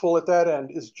useful at that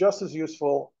end is just as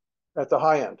useful at the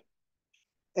high end.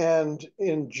 And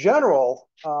in general,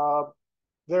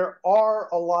 there are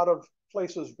a lot of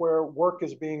places where work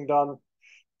is being done.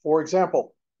 For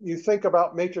example, you think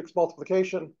about matrix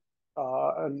multiplication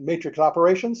and matrix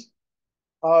operations.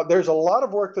 There's a lot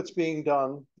of work that's being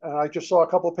done, and I just saw a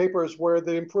couple of papers where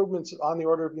the improvements on the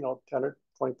order of 10 or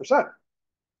 20%.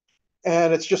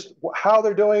 And it's just how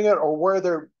they're doing it or where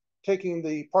they're taking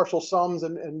the partial sums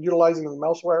and utilizing them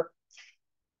elsewhere.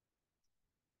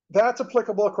 That's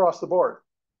applicable across the board.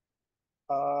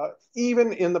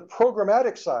 Even in the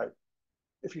programmatic side,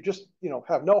 if you just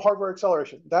have no hardware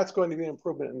acceleration, that's going to be an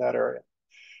improvement in that area.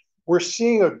 We're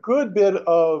seeing a good bit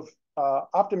of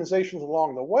optimizations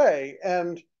along the way,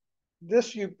 and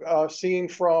this you've seen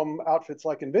from outfits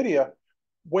like NVIDIA,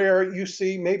 where you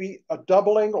see maybe a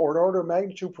doubling or an order of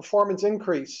magnitude performance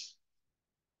increase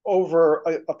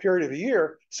over a period of a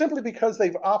year, simply because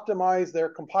they've optimized their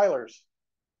compilers.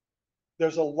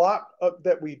 There's a lot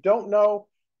that we don't know,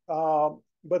 and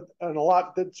a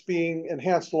lot that's being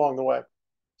enhanced along the way.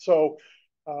 So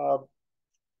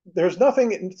there's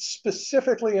nothing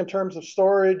specifically in terms of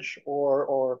storage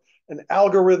or an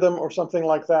algorithm or something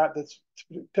like that that's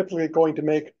typically going to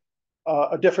make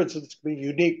a difference that's going to be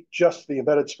unique just to the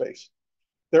embedded space.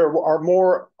 There are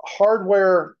more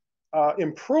hardware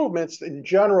improvements in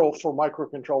general for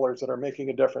microcontrollers that are making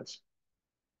a difference.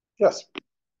 Yes?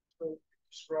 So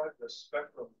describe the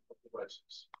spectrum of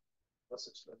devices. Less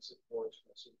expensive, more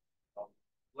expensive,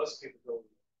 less capability.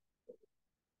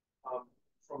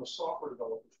 From a software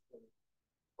developer's point,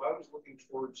 if I was looking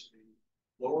towards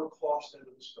the lower cost end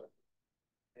of the spectrum,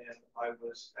 and I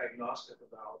was agnostic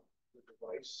about the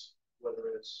device,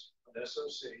 whether it's an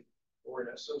SoC or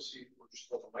an SoC or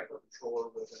just like a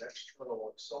microcontroller with an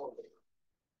external accelerator,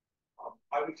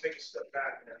 I would take a step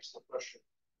back and ask the question,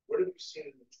 what have you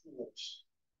seen in the tools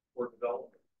for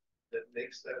development that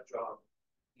makes that job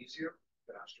easier,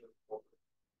 faster, or quicker?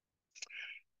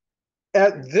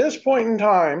 At this point in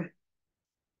time,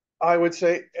 I would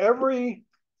say every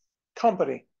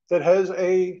company that has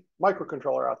a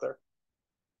microcontroller out there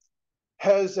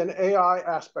has an AI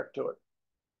aspect to it.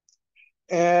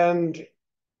 And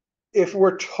if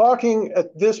we're talking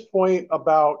at this point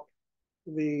about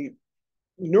the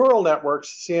neural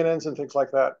networks, CNNs and things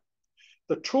like that,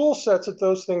 the tool sets that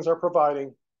those things are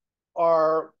providing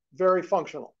are very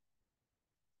functional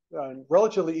and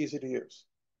relatively easy to use.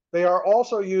 They are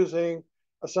also using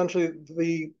essentially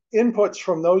the inputs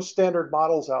from those standard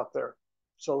models out there.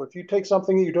 So if you take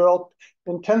something you developed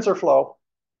in TensorFlow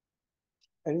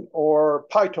or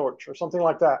PyTorch or something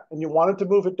like that, and you wanted to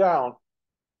move it down,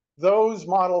 those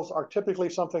models are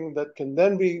typically something that can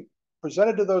then be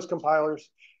presented to those compilers.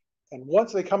 And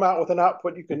once they come out with an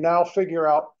output, you can now figure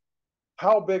out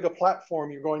how big a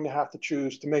platform you're going to have to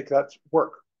choose to make that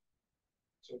work.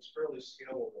 So it's fairly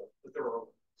scalable, but there are.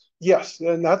 Yes,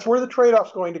 and that's where the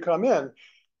trade-off's going to come in.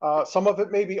 Some of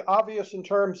it may be obvious in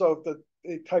terms of the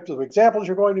types of examples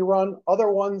you're going to run. Other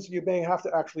ones you may have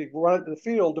to actually run it in the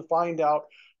field to find out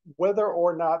whether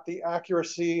or not the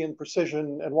accuracy and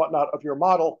precision and whatnot of your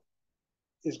model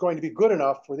is going to be good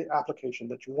enough for the application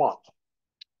that you want.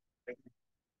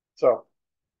 So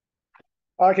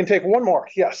I can take one more.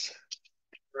 Yes.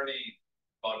 Are there any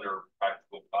fun or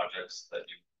practical projects that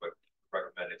you would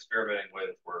recommend experimenting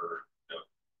with where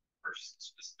for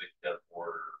specific dev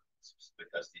or specific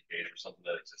specific SDKs or something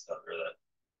that exists out there that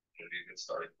would be a good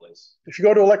starting place? If you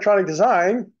go to electronic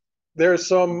design, there's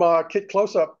some kit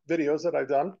close-up videos that I've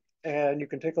done, and you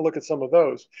can take a look at some of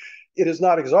those. It is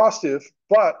not exhaustive,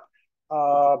 but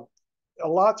a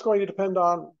lot's going to depend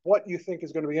on what you think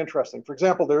is going to be interesting. For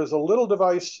example, there's a little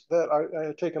device that I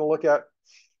had taken a look at.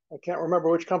 I can't remember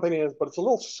which company it is, but it's a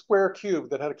little square cube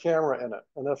that had a camera in it.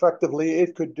 And effectively,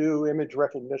 it could do image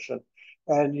recognition.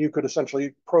 And you could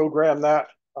essentially program that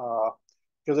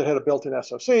because it had a built-in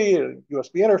SoC, a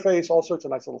USB interface, all sorts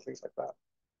of nice little things like that.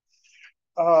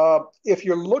 If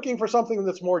you're looking for something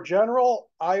that's more general,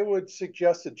 I would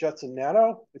suggest a Jetson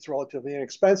Nano. It's relatively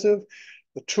inexpensive.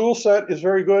 The tool set is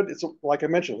very good. It's, like I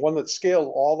mentioned, one that's scaled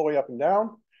all the way up and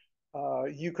down.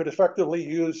 You could effectively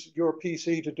use your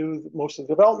PC to do most of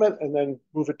the development and then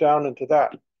move it down into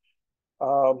that.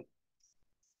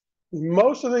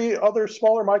 Most of the other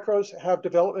smaller micros have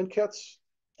development kits.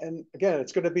 And again,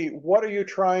 it's going to be, what are you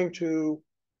trying to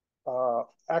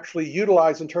actually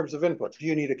utilize in terms of input? Do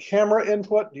you need a camera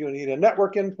input? Do you need a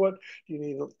network input? Do you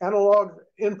need an analog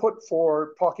input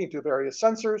for talking to various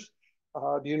sensors?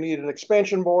 Do you need an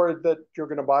expansion board that you're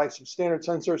going to buy some standard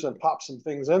sensors and pop some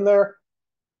things in there?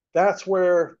 That's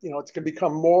where, you know, it's going to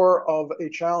become more of a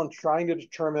challenge trying to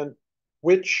determine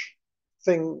which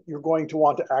thing you're going to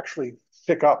want to actually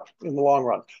pick up in the long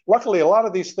run. Luckily, a lot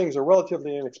of these things are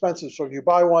relatively inexpensive. So if you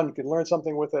buy one, you can learn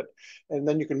something with it, and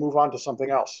then you can move on to something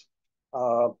else.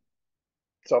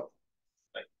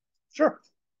 Sure.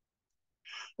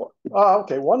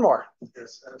 Okay, one more.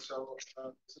 Yes, so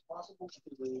is it possible to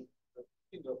do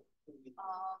the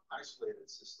isolated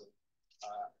system?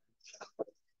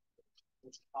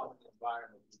 Which common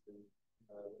environment you can,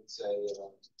 let's say,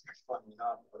 running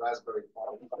on a Raspberry Pi.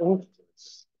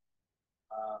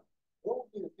 What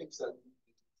would be the things that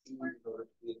you need in order to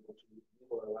be able to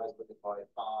enable a Raspberry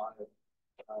Pi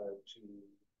to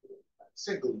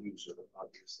single user,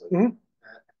 obviously? And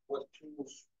what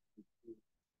tools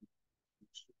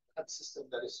that system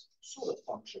that is sort of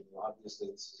functional? Obviously,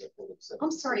 this is a full exception.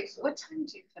 I'm sorry, what time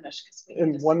do you finish?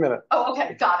 In 1 minute. Oh,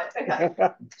 okay, got it. Okay.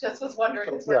 Just was wondering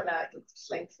where that.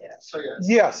 Thanks, yeah. So yes.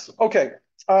 Yes, okay.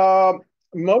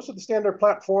 Most of the standard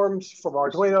platforms from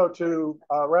Arduino to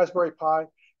Raspberry Pi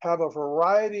have a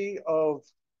variety of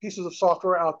pieces of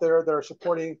software out there that are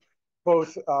supporting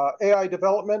both AI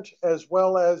development as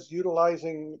well as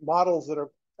utilizing models that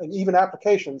are, and even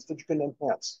applications that you can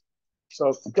enhance.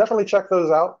 So definitely check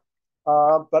those out.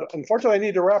 But unfortunately, I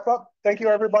need to wrap up. Thank you,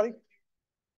 everybody.